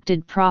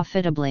extracted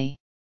profitably.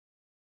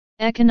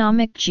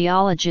 Economic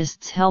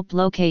geologists help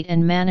locate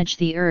and manage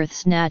the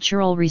Earth's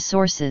natural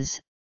resources,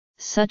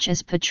 such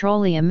as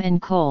petroleum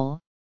and coal,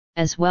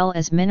 as well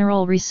as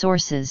mineral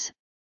resources,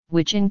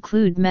 which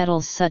include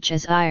metals such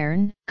as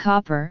iron,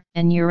 copper,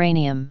 and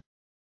uranium.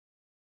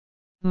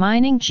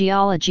 Mining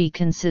geology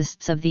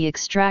consists of the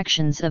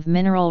extractions of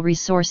mineral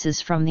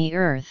resources from the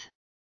Earth.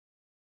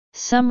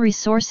 Some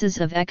resources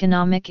of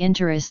economic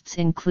interests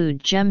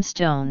include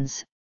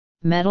gemstones,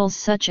 metals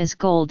such as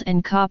gold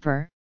and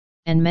copper,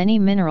 and many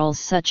minerals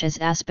such as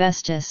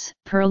asbestos,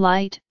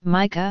 perlite,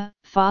 mica,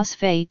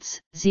 phosphates,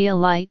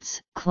 zeolites,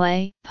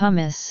 clay,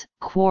 pumice,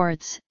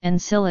 quartz,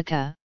 and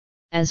silica,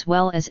 as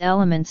well as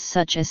elements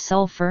such as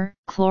sulfur,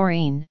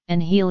 chlorine,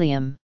 and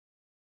helium.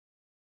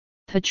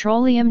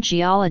 Petroleum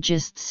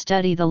geologists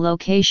study the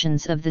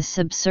locations of the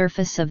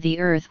subsurface of the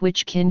Earth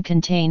which can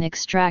contain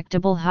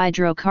extractable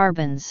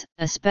hydrocarbons,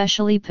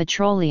 especially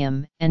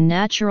petroleum, and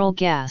natural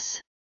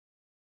gas.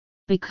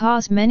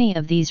 Because many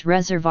of these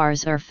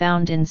reservoirs are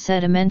found in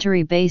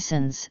sedimentary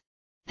basins,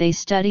 they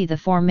study the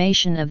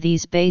formation of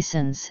these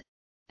basins,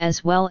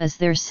 as well as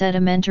their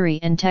sedimentary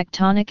and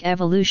tectonic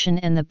evolution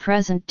and the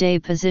present-day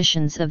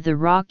positions of the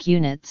rock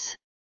units.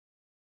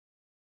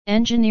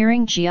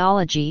 Engineering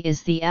geology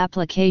is the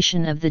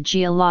application of the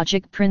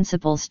geologic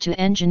principles to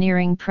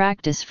engineering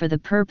practice for the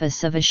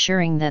purpose of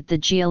assuring that the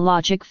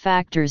geologic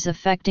factors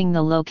affecting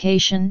the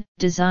location,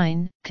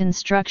 design,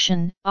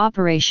 construction,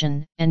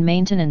 operation, and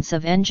maintenance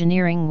of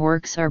engineering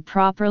works are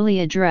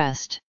properly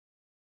addressed.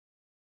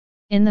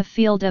 In the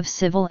field of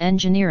civil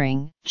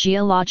engineering,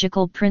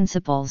 geological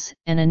principles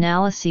and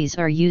analyses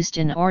are used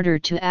in order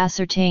to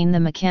ascertain the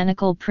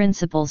mechanical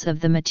principles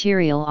of the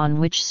material on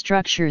which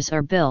structures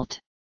are built.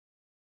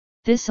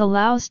 This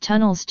allows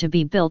tunnels to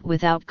be built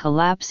without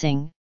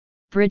collapsing,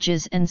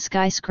 bridges and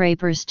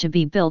skyscrapers to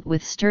be built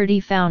with sturdy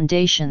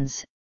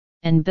foundations,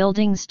 and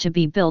buildings to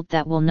be built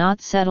that will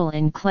not settle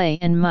in clay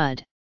and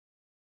mud.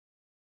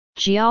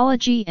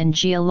 Geology and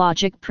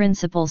geologic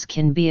principles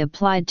can be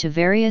applied to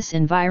various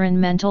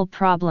environmental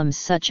problems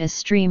such as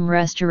stream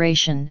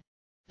restoration,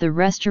 the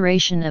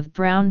restoration of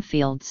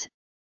brownfields,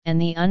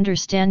 and the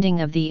understanding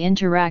of the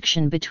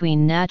interaction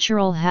between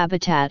natural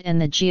habitat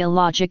and the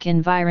geologic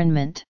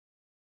environment.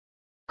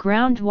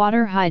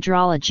 Groundwater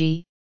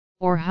hydrology,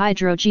 or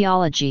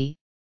hydrogeology,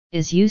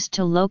 is used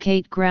to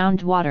locate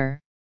groundwater,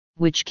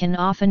 which can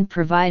often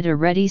provide a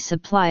ready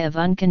supply of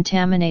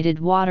uncontaminated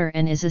water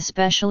and is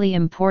especially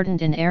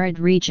important in arid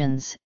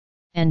regions,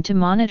 and to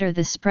monitor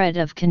the spread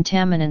of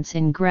contaminants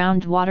in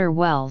groundwater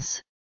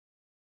wells.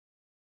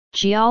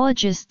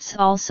 Geologists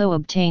also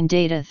obtain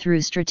data through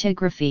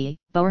stratigraphy,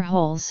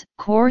 boreholes,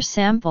 core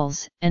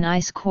samples, and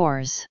ice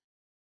cores.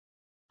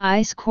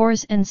 Ice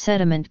cores and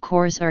sediment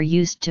cores are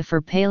used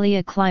for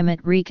paleoclimate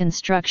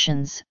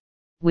reconstructions,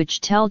 which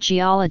tell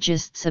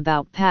geologists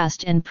about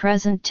past and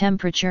present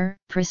temperature,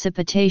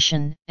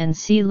 precipitation, and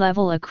sea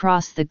level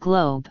across the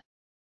globe.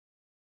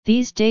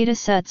 These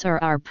datasets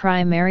are our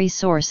primary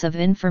source of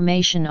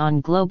information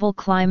on global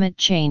climate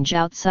change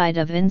outside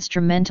of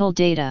instrumental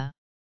data.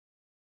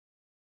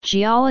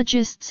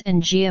 Geologists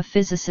and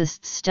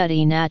geophysicists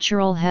study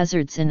natural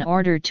hazards in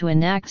order to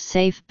enact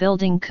safe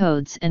building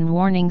codes and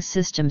warning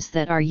systems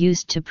that are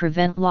used to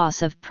prevent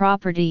loss of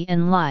property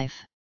and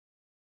life.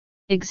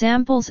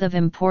 Examples of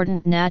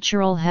important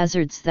natural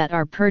hazards that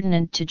are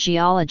pertinent to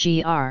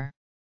geology are: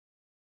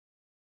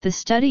 the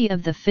study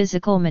of the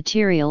physical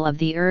material of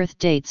the Earth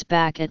dates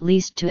back at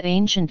least to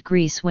ancient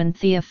Greece when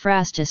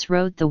Theophrastus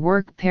wrote the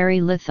work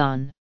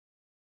Perilithon.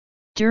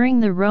 During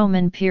the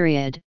Roman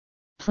period,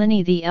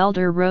 Pliny the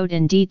Elder wrote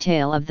in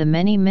detail of the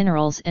many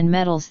minerals and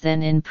metals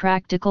then in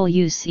practical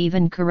use,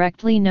 even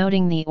correctly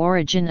noting the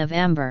origin of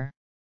amber.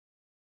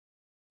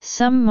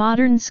 Some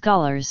modern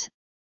scholars,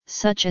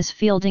 such as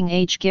Fielding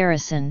H.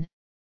 Garrison,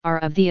 are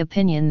of the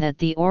opinion that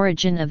the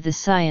origin of the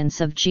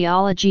science of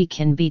geology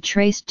can be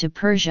traced to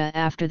Persia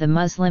after the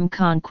Muslim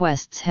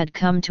conquests had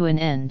come to an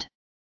end.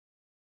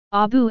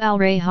 Abu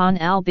al-Rayhan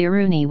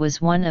al-Biruni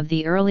was one of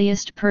the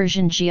earliest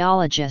Persian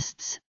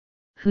geologists,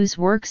 whose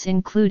works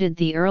included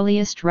the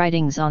earliest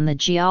writings on the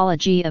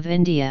geology of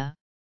India,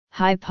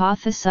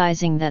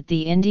 hypothesizing that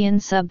the Indian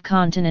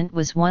subcontinent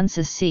was once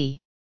a sea.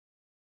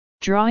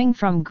 Drawing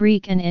from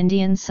Greek and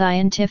Indian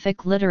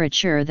scientific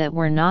literature that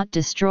were not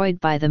destroyed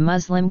by the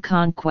Muslim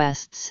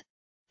conquests,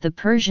 the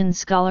Persian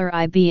scholar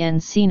Ibn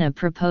Sina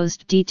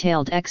proposed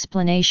detailed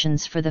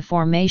explanations for the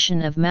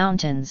formation of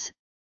mountains,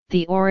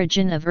 the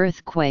origin of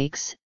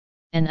earthquakes,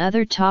 and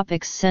other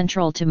topics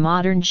central to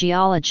modern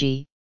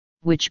geology,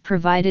 which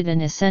provided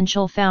an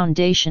essential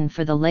foundation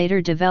for the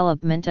later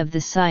development of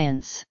the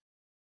science.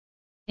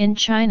 In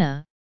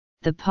China,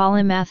 the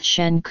polymath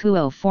Shen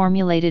Kuo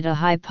formulated a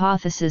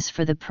hypothesis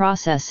for the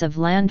process of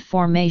land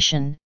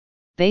formation,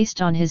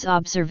 based on his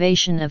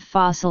observation of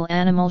fossil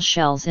animal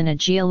shells in a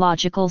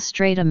geological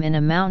stratum in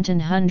a mountain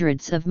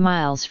hundreds of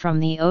miles from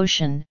the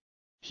ocean.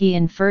 He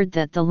inferred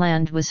that the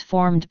land was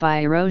formed by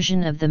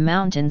erosion of the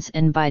mountains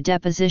and by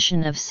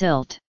deposition of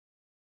silt.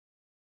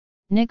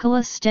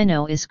 Nicholas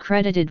Steno is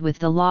credited with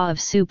the law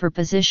of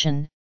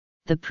superposition,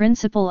 the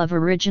principle of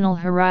original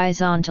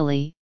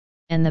horizontally,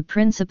 and the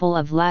principle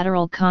of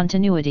lateral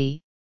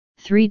continuity,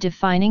 three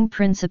defining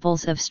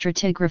principles of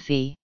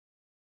stratigraphy.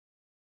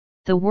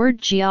 The word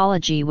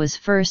geology was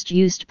first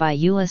used by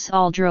Ulysse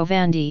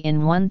Aldrovandi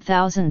in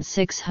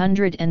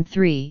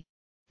 1603,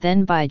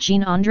 then by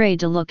Jean-André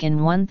Deluc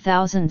in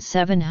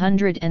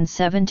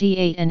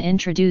 1778 and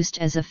introduced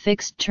as a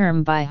fixed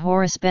term by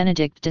Horace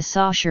Benedict de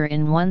Saussure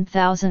in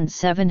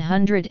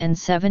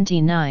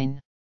 1779.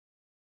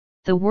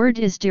 The word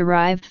is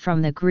derived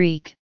from the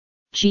Greek,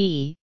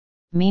 ge,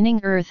 meaning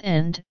earth,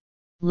 and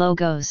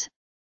logos,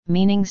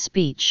 meaning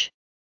speech.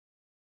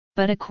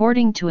 But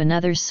according to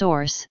another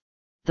source,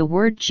 the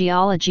word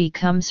geology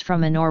comes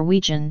from a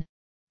Norwegian,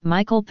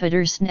 Michael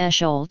Pedersen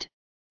Eschold,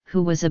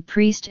 who was a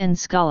priest and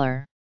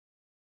scholar.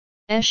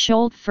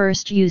 Eschold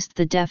first used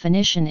the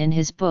definition in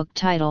his book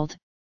titled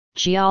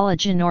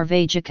Geologia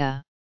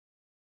Norvegica.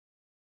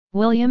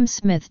 William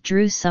Smith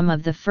drew some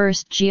of the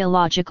first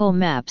geological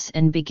maps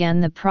and began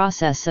the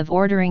process of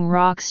ordering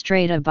rock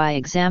strata by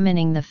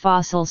examining the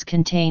fossils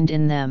contained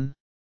in them.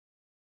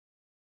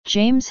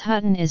 James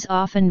Hutton is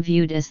often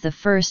viewed as the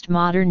first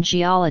modern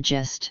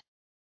geologist.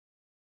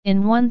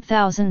 In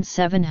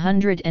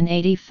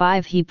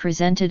 1785 he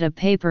presented a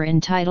paper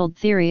entitled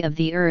Theory of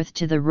the Earth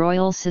to the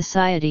Royal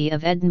Society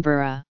of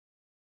Edinburgh.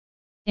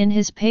 In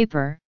his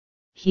paper,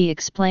 he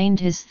explained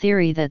his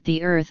theory that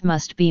the Earth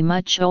must be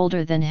much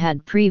older than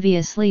had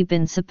previously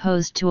been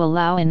supposed to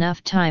allow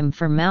enough time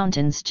for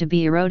mountains to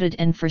be eroded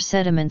and for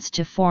sediments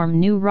to form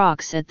new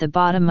rocks at the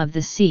bottom of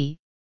the sea,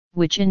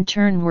 which in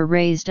turn were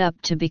raised up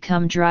to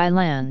become dry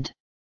land.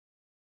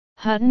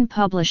 Hutton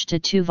published a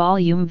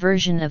 2-volume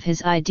version of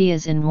his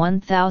ideas in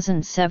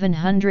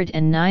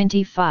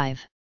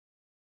 1795.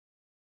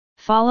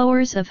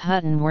 Followers of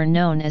Hutton were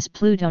known as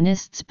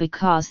Plutonists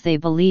because they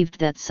believed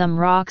that some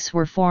rocks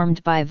were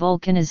formed by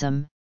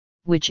volcanism,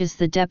 which is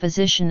the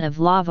deposition of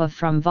lava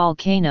from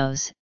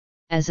volcanoes,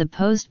 as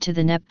opposed to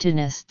the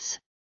Neptunists,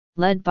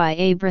 led by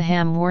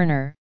Abraham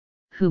Werner,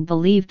 who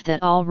believed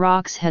that all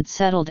rocks had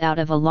settled out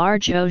of a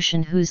large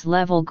ocean whose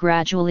level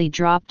gradually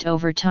dropped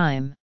over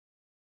time.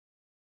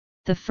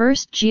 The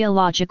first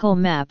geological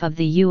map of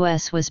the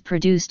U.S. was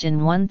produced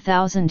in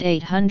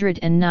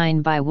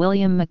 1809 by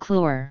William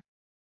McClure.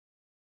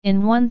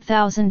 In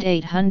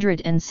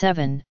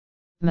 1807,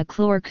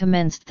 McClure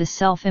commenced the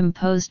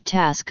self-imposed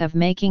task of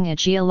making a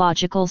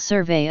geological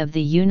survey of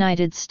the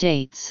United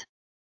States.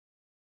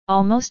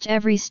 Almost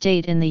every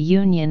state in the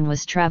Union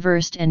was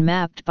traversed and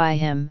mapped by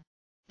him,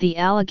 the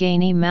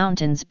Allegheny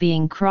Mountains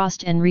being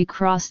crossed and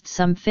recrossed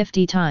some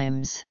 50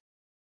 times.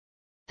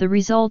 The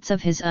results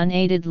of his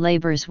unaided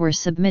labors were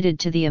submitted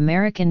to the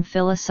American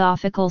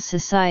Philosophical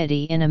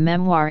Society in a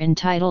memoir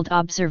entitled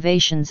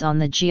Observations on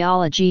the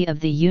Geology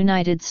of the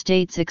United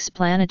States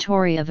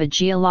explanatory of a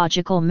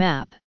geological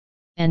map,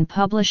 and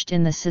published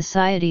in the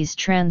Society's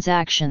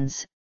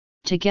Transactions,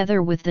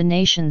 together with the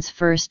nation's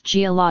first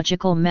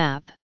geological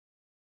map.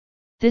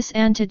 This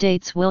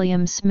antedates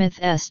William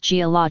Smith's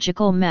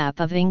geological map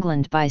of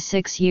England by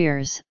 6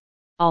 years,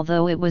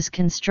 although it was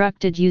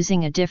constructed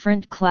using a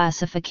different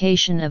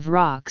classification of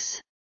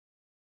rocks.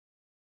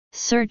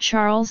 Sir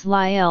Charles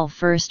Lyell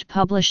first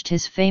published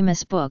his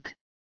famous book,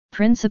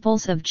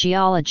 Principles of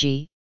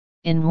Geology,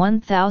 in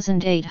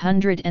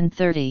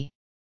 1830.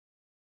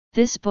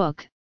 This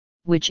book,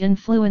 which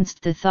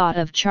influenced the thought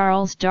of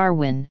Charles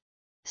Darwin,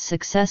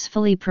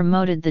 successfully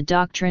promoted the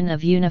doctrine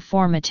of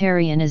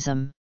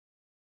uniformitarianism.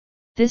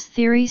 This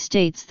theory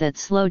states that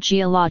slow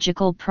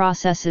geological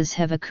processes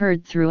have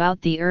occurred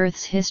throughout the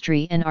Earth's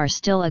history and are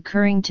still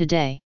occurring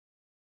today.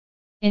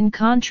 In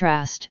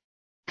contrast,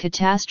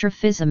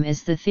 catastrophism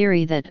is the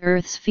theory that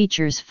Earth's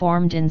features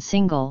formed in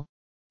single,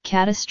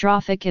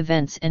 catastrophic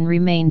events and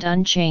remained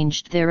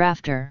unchanged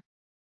thereafter.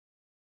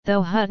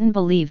 Though Hutton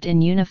believed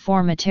in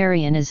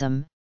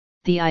uniformitarianism,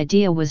 the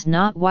idea was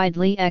not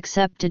widely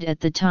accepted at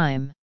the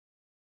time.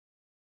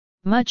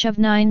 Much of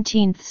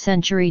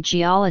 19th-century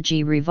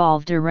geology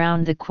revolved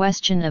around the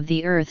question of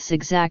the Earth's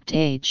exact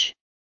age.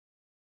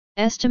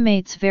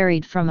 Estimates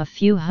varied from a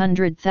few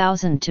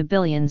 100,000 to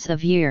billions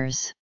of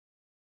years.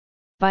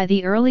 By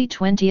the early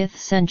 20th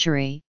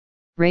century,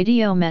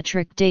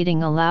 radiometric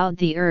dating allowed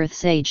the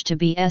Earth's age to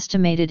be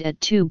estimated at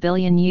 2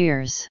 billion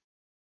years.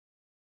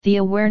 The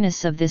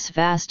awareness of this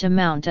vast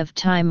amount of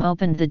time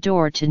opened the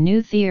door to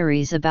new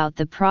theories about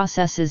the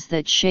processes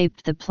that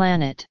shaped the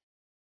planet.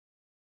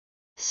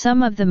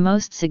 Some of the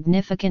most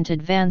significant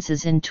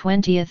advances in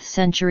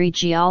 20th-century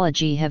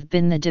geology have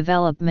been the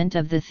development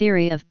of the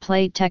theory of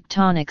plate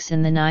tectonics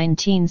in the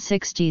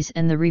 1960s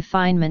and the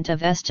refinement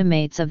of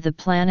estimates of the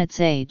planet's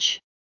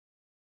age.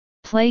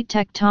 Plate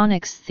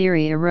tectonics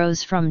theory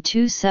arose from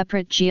two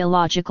separate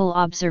geological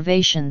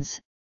observations,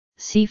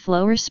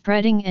 seafloor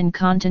spreading and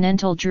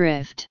continental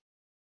drift.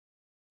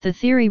 The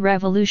theory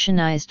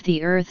revolutionized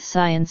the earth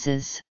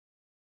sciences.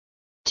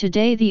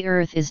 Today the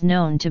Earth is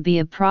known to be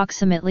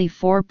approximately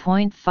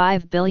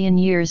 4.5 billion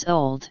years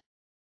old.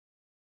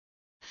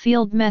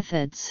 Field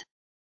methods: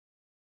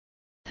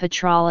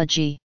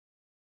 petrology,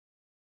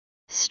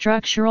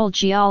 structural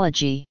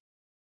geology,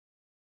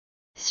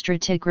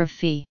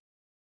 stratigraphy,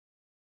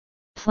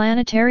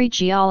 planetary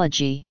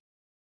geology,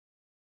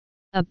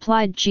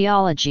 applied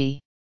geology,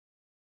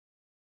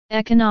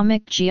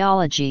 economic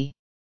geology,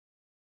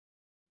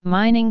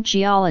 mining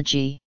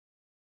geology,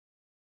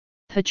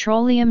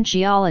 petroleum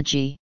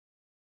geology,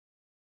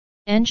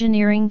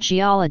 engineering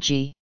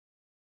geology,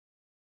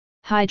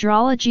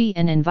 hydrology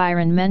and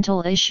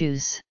environmental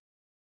issues,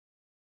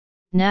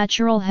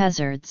 natural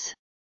hazards,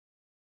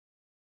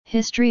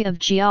 history of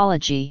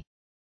geology,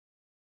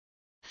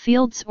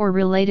 fields or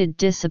related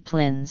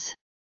disciplines,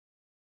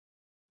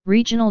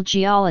 regional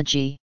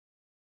geology.